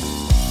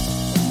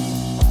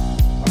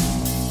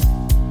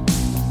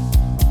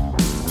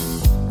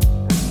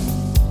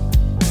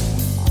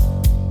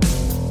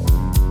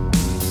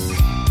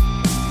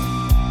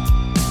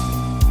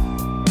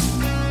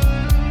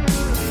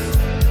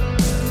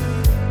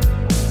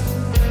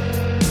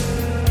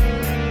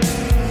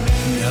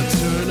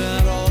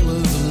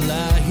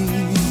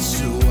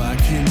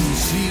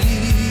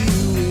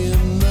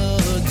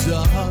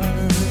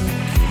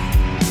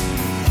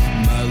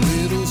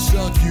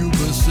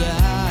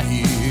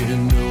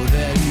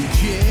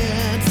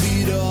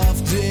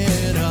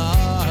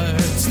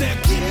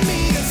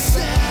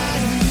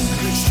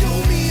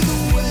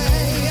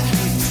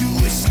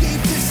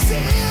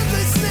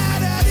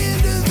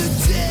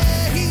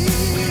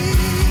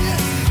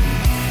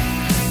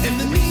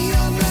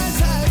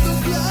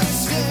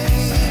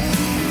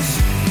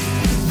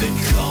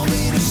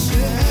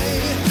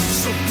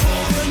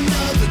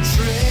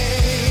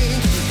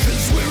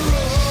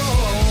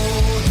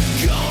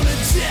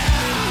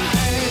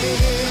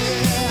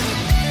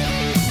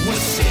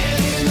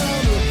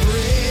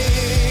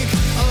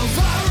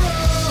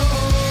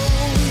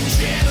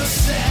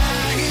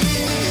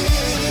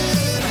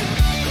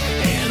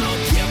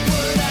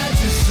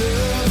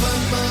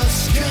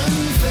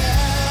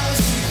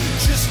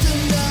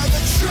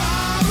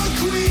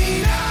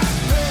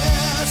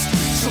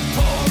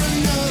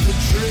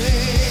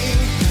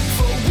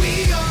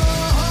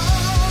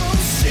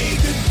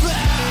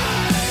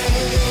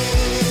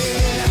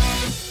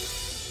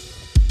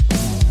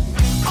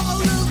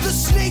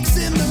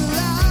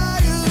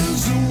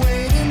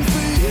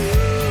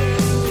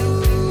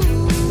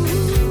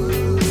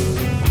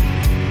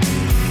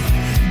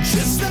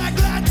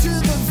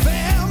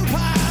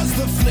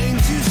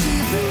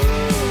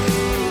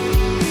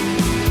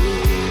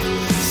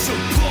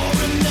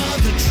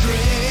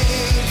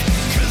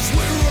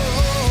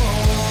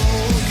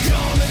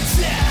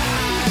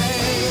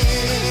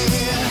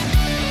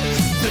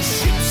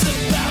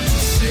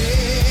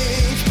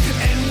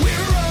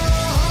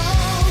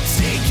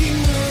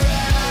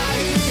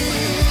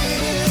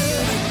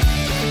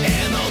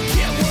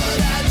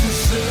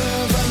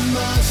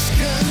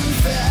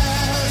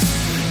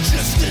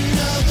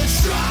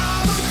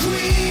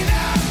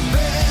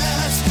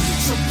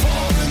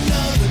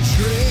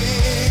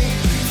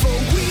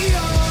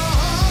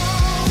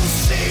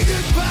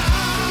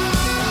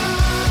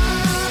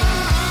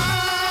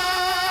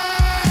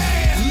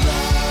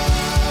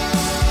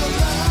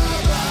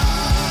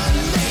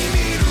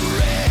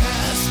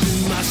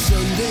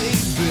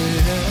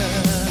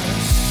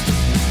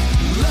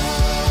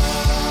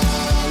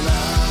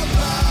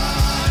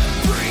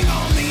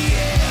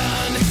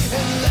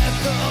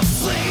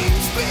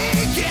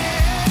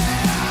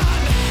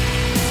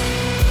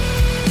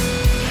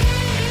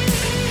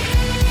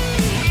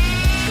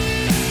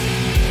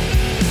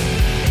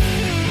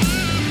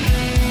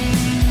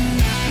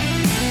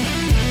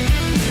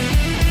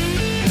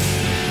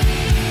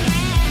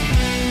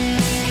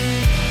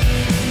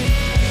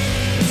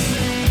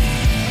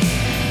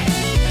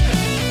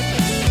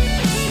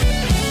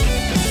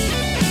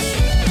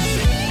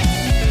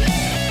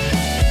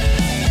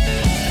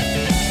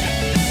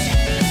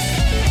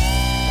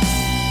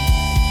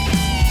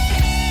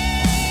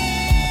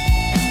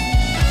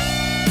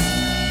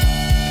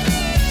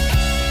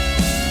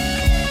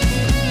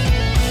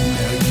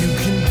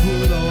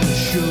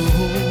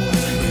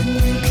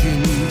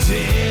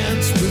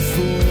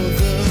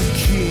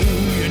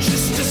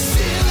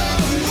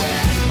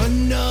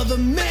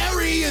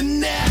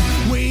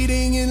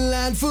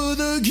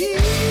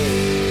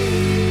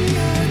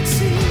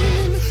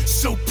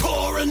 So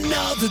pour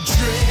another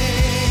drink.